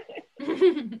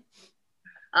 2.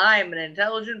 I'm an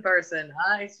intelligent person,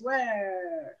 I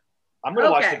swear. I'm going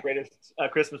to watch the greatest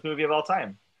Christmas movie of all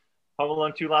time, Home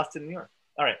Alone 2: Lost in New York.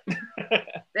 All right.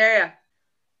 There you go.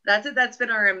 That's it. That's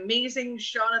been our amazing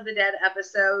Shaun of the Dead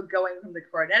episode, going from the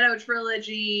Cornetto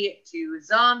trilogy to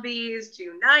zombies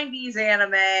to 90s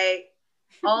anime,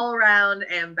 all around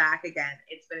and back again.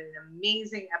 It's been an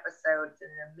amazing episode. It's been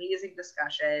an amazing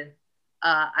discussion.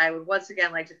 I would once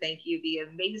again like to thank you, the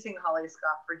amazing Holly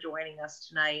Scott, for joining us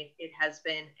tonight. It has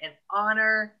been an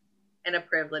honor and a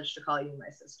privilege to call you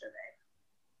my sister, babe.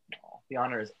 The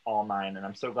honor is all mine, and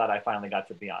I'm so glad I finally got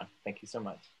to be on. Thank you so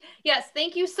much. Yes,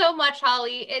 thank you so much,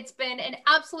 Holly. It's been an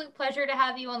absolute pleasure to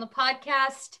have you on the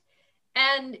podcast.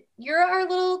 And you're our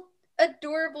little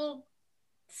adorable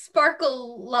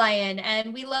sparkle lion,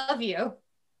 and we love you.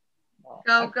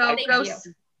 Go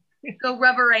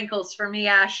rub her ankles for me,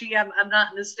 Ashy. I'm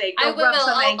not in the state. I will.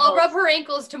 I'll rub her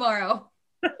ankles tomorrow.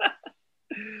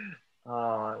 Oh,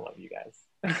 I love you guys.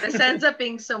 This ends up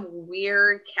being some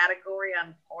weird category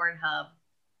on Pornhub.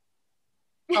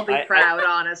 I'll be proud,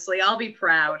 honestly. I'll be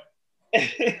proud.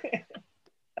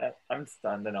 I'm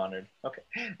stunned and honored. Okay.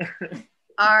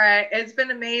 All right. It's been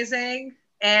amazing.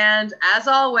 And as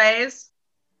always,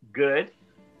 good,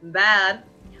 bad.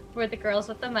 We're the girls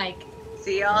with the mic.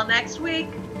 See y'all next week.